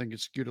 I think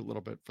it's skewed a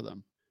little bit for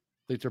them.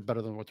 I think they're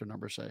better than what their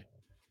numbers say.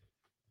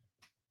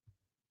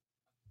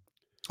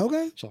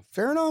 Okay. So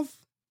fair enough.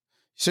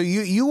 So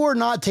you are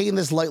not taking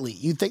this lightly.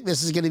 You think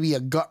this is going to be a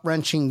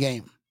gut-wrenching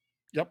game.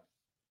 Yep.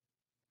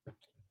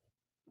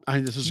 I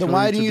think this is then going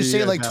why to didn't you be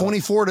say a like battle.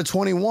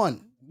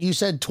 24-21? You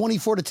said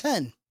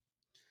 24-10.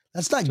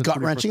 That's not Said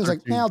gut-wrenching. It's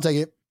like, 24-13. I'll take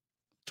it.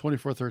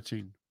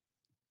 24-13.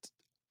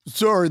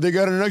 Sorry, they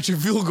got an extra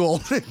field goal.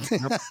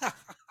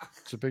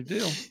 It's a big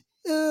deal.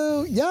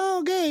 Yeah,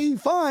 okay,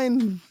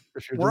 fine.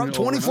 If you're We're doing up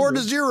it over and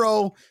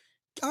 24-0.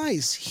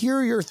 Guys, here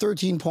are your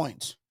 13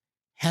 points.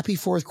 Happy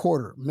fourth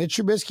quarter. Mitch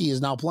Trubisky is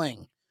now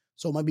playing,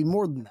 so it might be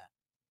more than that.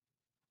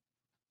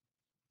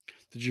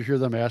 Did you hear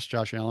them ask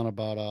Josh Allen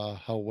about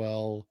how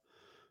well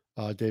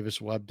Davis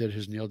Webb did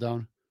his kneel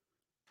down?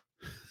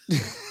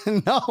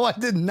 No, I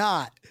did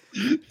not.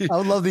 I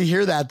would love to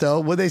hear that though.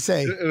 What'd they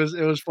say?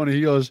 It was funny.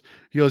 He goes,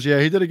 yeah,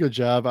 he did a good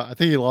job. I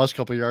think he lost a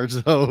couple of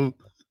yards though.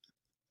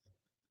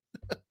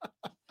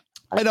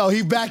 I know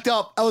he backed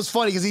up. That was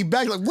funny because he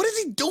backed like, what is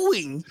he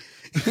doing?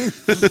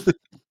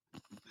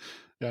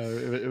 Yeah,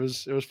 it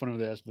was funny when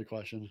they asked me the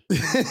question.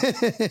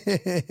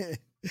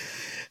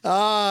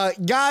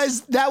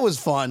 Guys, that was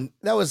fun.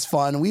 That was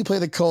fun. We play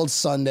the Colts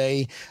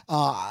Sunday.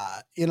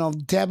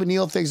 Tampa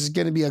Neal thinks it's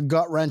going to be a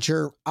gut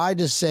wrencher. I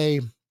just say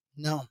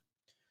no.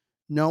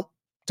 Nope.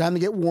 Time to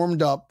get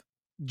warmed up.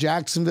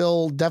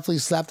 Jacksonville definitely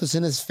slapped us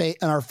in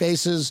our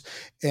faces,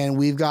 and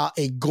we've got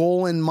a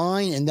goal in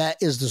mind, and that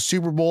is the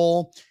Super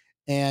Bowl.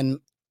 And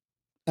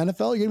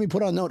NFL, you're going to be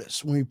put on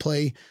notice when we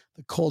play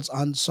the Colts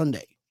on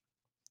Sunday.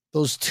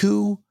 Those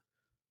two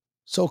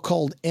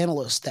so-called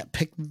analysts that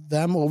picked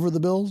them over the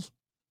Bills,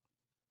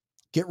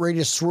 get ready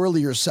to swirl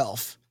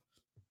yourself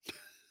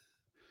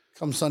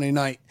come Sunday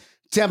night.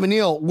 Tampa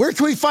Neal, where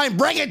can we find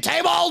Breaking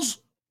Tables?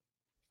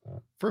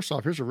 First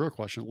off, here's a real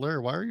question. Larry,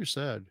 why are you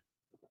sad?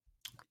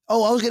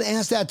 Oh, I was going to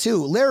ask that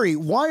too. Larry,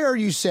 why are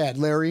you sad,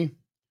 Larry?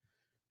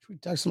 Should we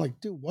text him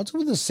like, dude, what's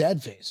with this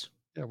sad face?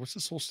 Yeah, what's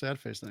this whole sad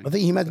face thing? I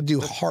think he meant to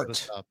do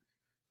heart.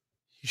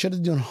 He should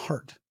have done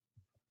heart.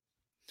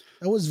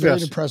 That was very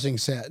depressing,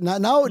 sad.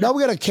 Now we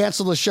got to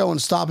cancel the show and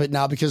stop it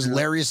now because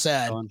Larry's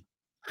sad.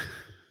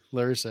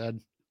 Larry's sad.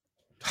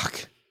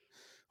 Fuck.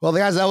 Well,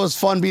 guys, that was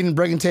fun beating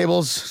Breaking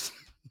Tables.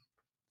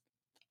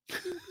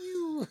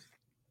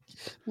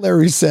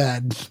 Larry's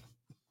sad.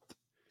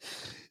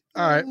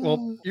 All right.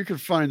 Well, you can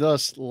find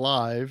us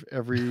live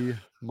every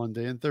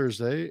Monday and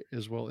Thursday,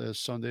 as well as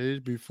Sundays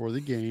before the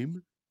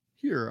game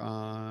here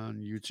on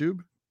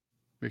YouTube.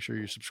 Make sure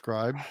you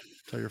subscribe.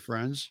 Tell your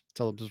friends.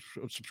 Tell them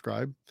to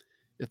subscribe.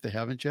 If they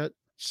haven't yet,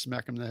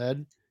 smack them in the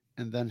head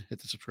and then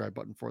hit the subscribe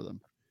button for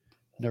them.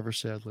 Never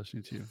sad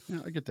listening to you.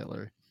 Yeah, I get that,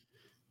 Larry.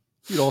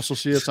 You'd also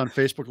see us on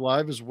Facebook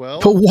Live as well.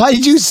 But why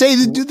did you say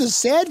to do the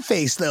sad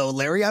face, though,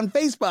 Larry, on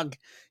Facebook?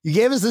 You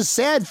gave us the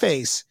sad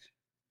face.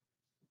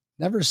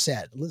 Never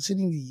sad.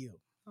 Listening to you.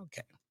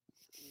 Okay.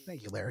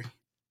 Thank you, Larry.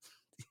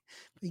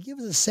 You give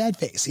us a sad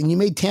face, and you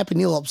made Tampa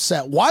Neal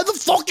upset. Why the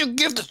fuck you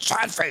give the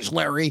sad face,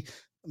 Larry?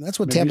 And that's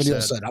what Tampa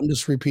Neal said. I'm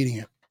just repeating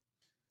it.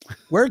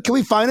 Where can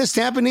we find us,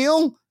 Tampa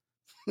Neal?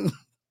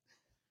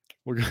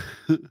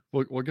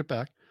 We'll get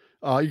back.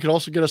 You can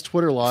also get us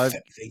Twitter live.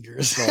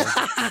 Fingers.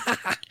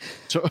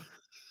 So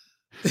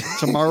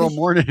tomorrow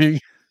morning.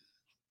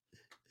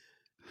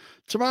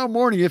 Tomorrow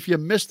morning, if you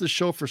missed the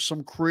show for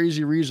some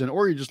crazy reason,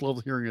 or you just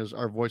love hearing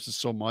our voices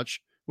so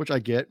much, which I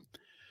get,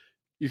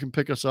 you can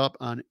pick us up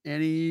on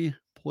any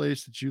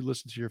place that you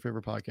listen to your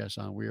favorite podcast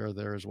on. We are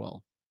there as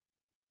well.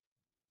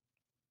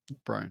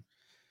 Brian.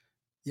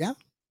 Yeah.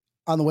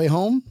 On the way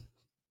home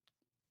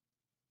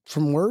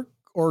from work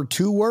or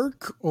to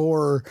work,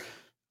 or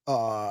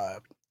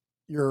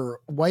your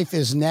wife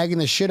is nagging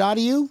the shit out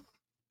of you,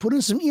 put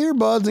in some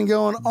earbuds and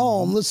going,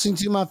 oh, I'm listening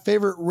to my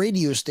favorite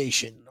radio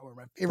station or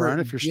my favorite Brian,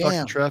 if you're stuck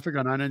in traffic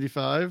on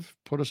I-95,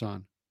 put us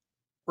on.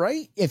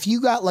 Right? If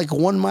you got like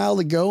 1 mile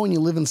to go and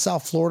you live in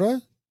South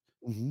Florida,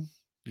 you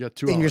got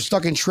 2 and hours. you're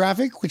stuck in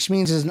traffic, which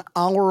means it's an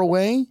hour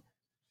away,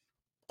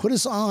 put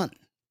us on.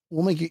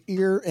 We'll make your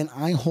ear and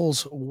eye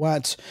holes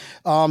wet.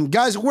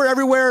 Guys, we're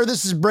everywhere.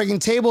 This is Breaking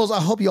Tables.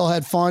 I hope you all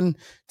had fun.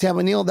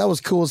 Tampa Neal, that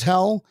was cool as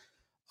hell.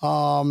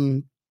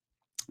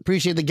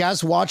 Appreciate the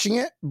guys watching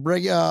it.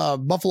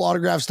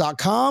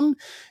 BuffaloAutographs.com.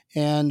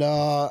 And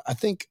I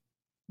think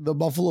the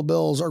Buffalo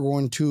Bills are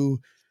going to...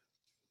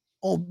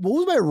 Oh, what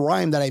was my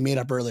rhyme that I made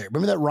up earlier?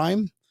 Remember that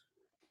rhyme?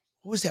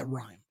 What was that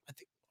rhyme? I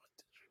think.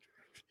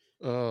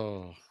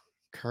 Oh,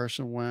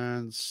 Carson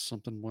Wentz,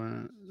 something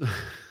went...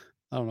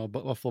 I don't know,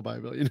 Buffalo by a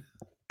billion.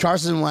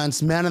 Carson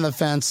Wentz, man on the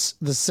fence,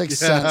 the Sixth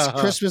Sense,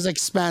 Christmas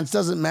expense,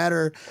 doesn't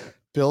matter.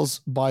 Bills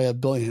by a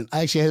billion.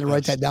 I actually had to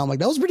write that down. I'm like,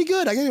 that was pretty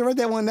good. I got to write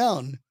that one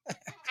down.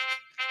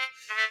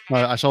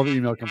 I saw the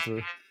email come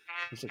through.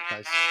 It's like,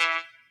 nice.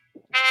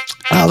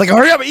 I was like,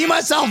 hurry up, eat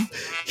myself.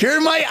 Here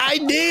are my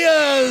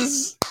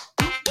ideas.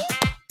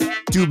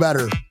 Do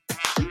better.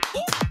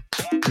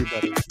 Do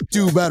better.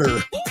 Do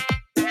better.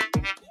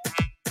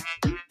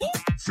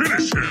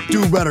 Finish him.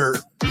 Do better.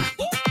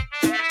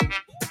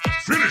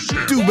 Finish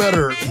him. Do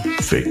better.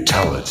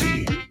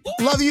 Fatality.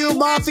 Love you,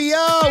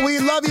 Mafia. We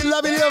love you,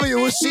 love you, love you.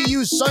 We'll see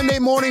you Sunday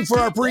morning for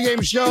our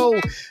pregame show.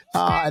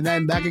 And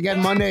then back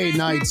again Monday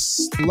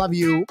nights. Love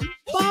you.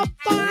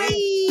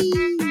 Bye-bye.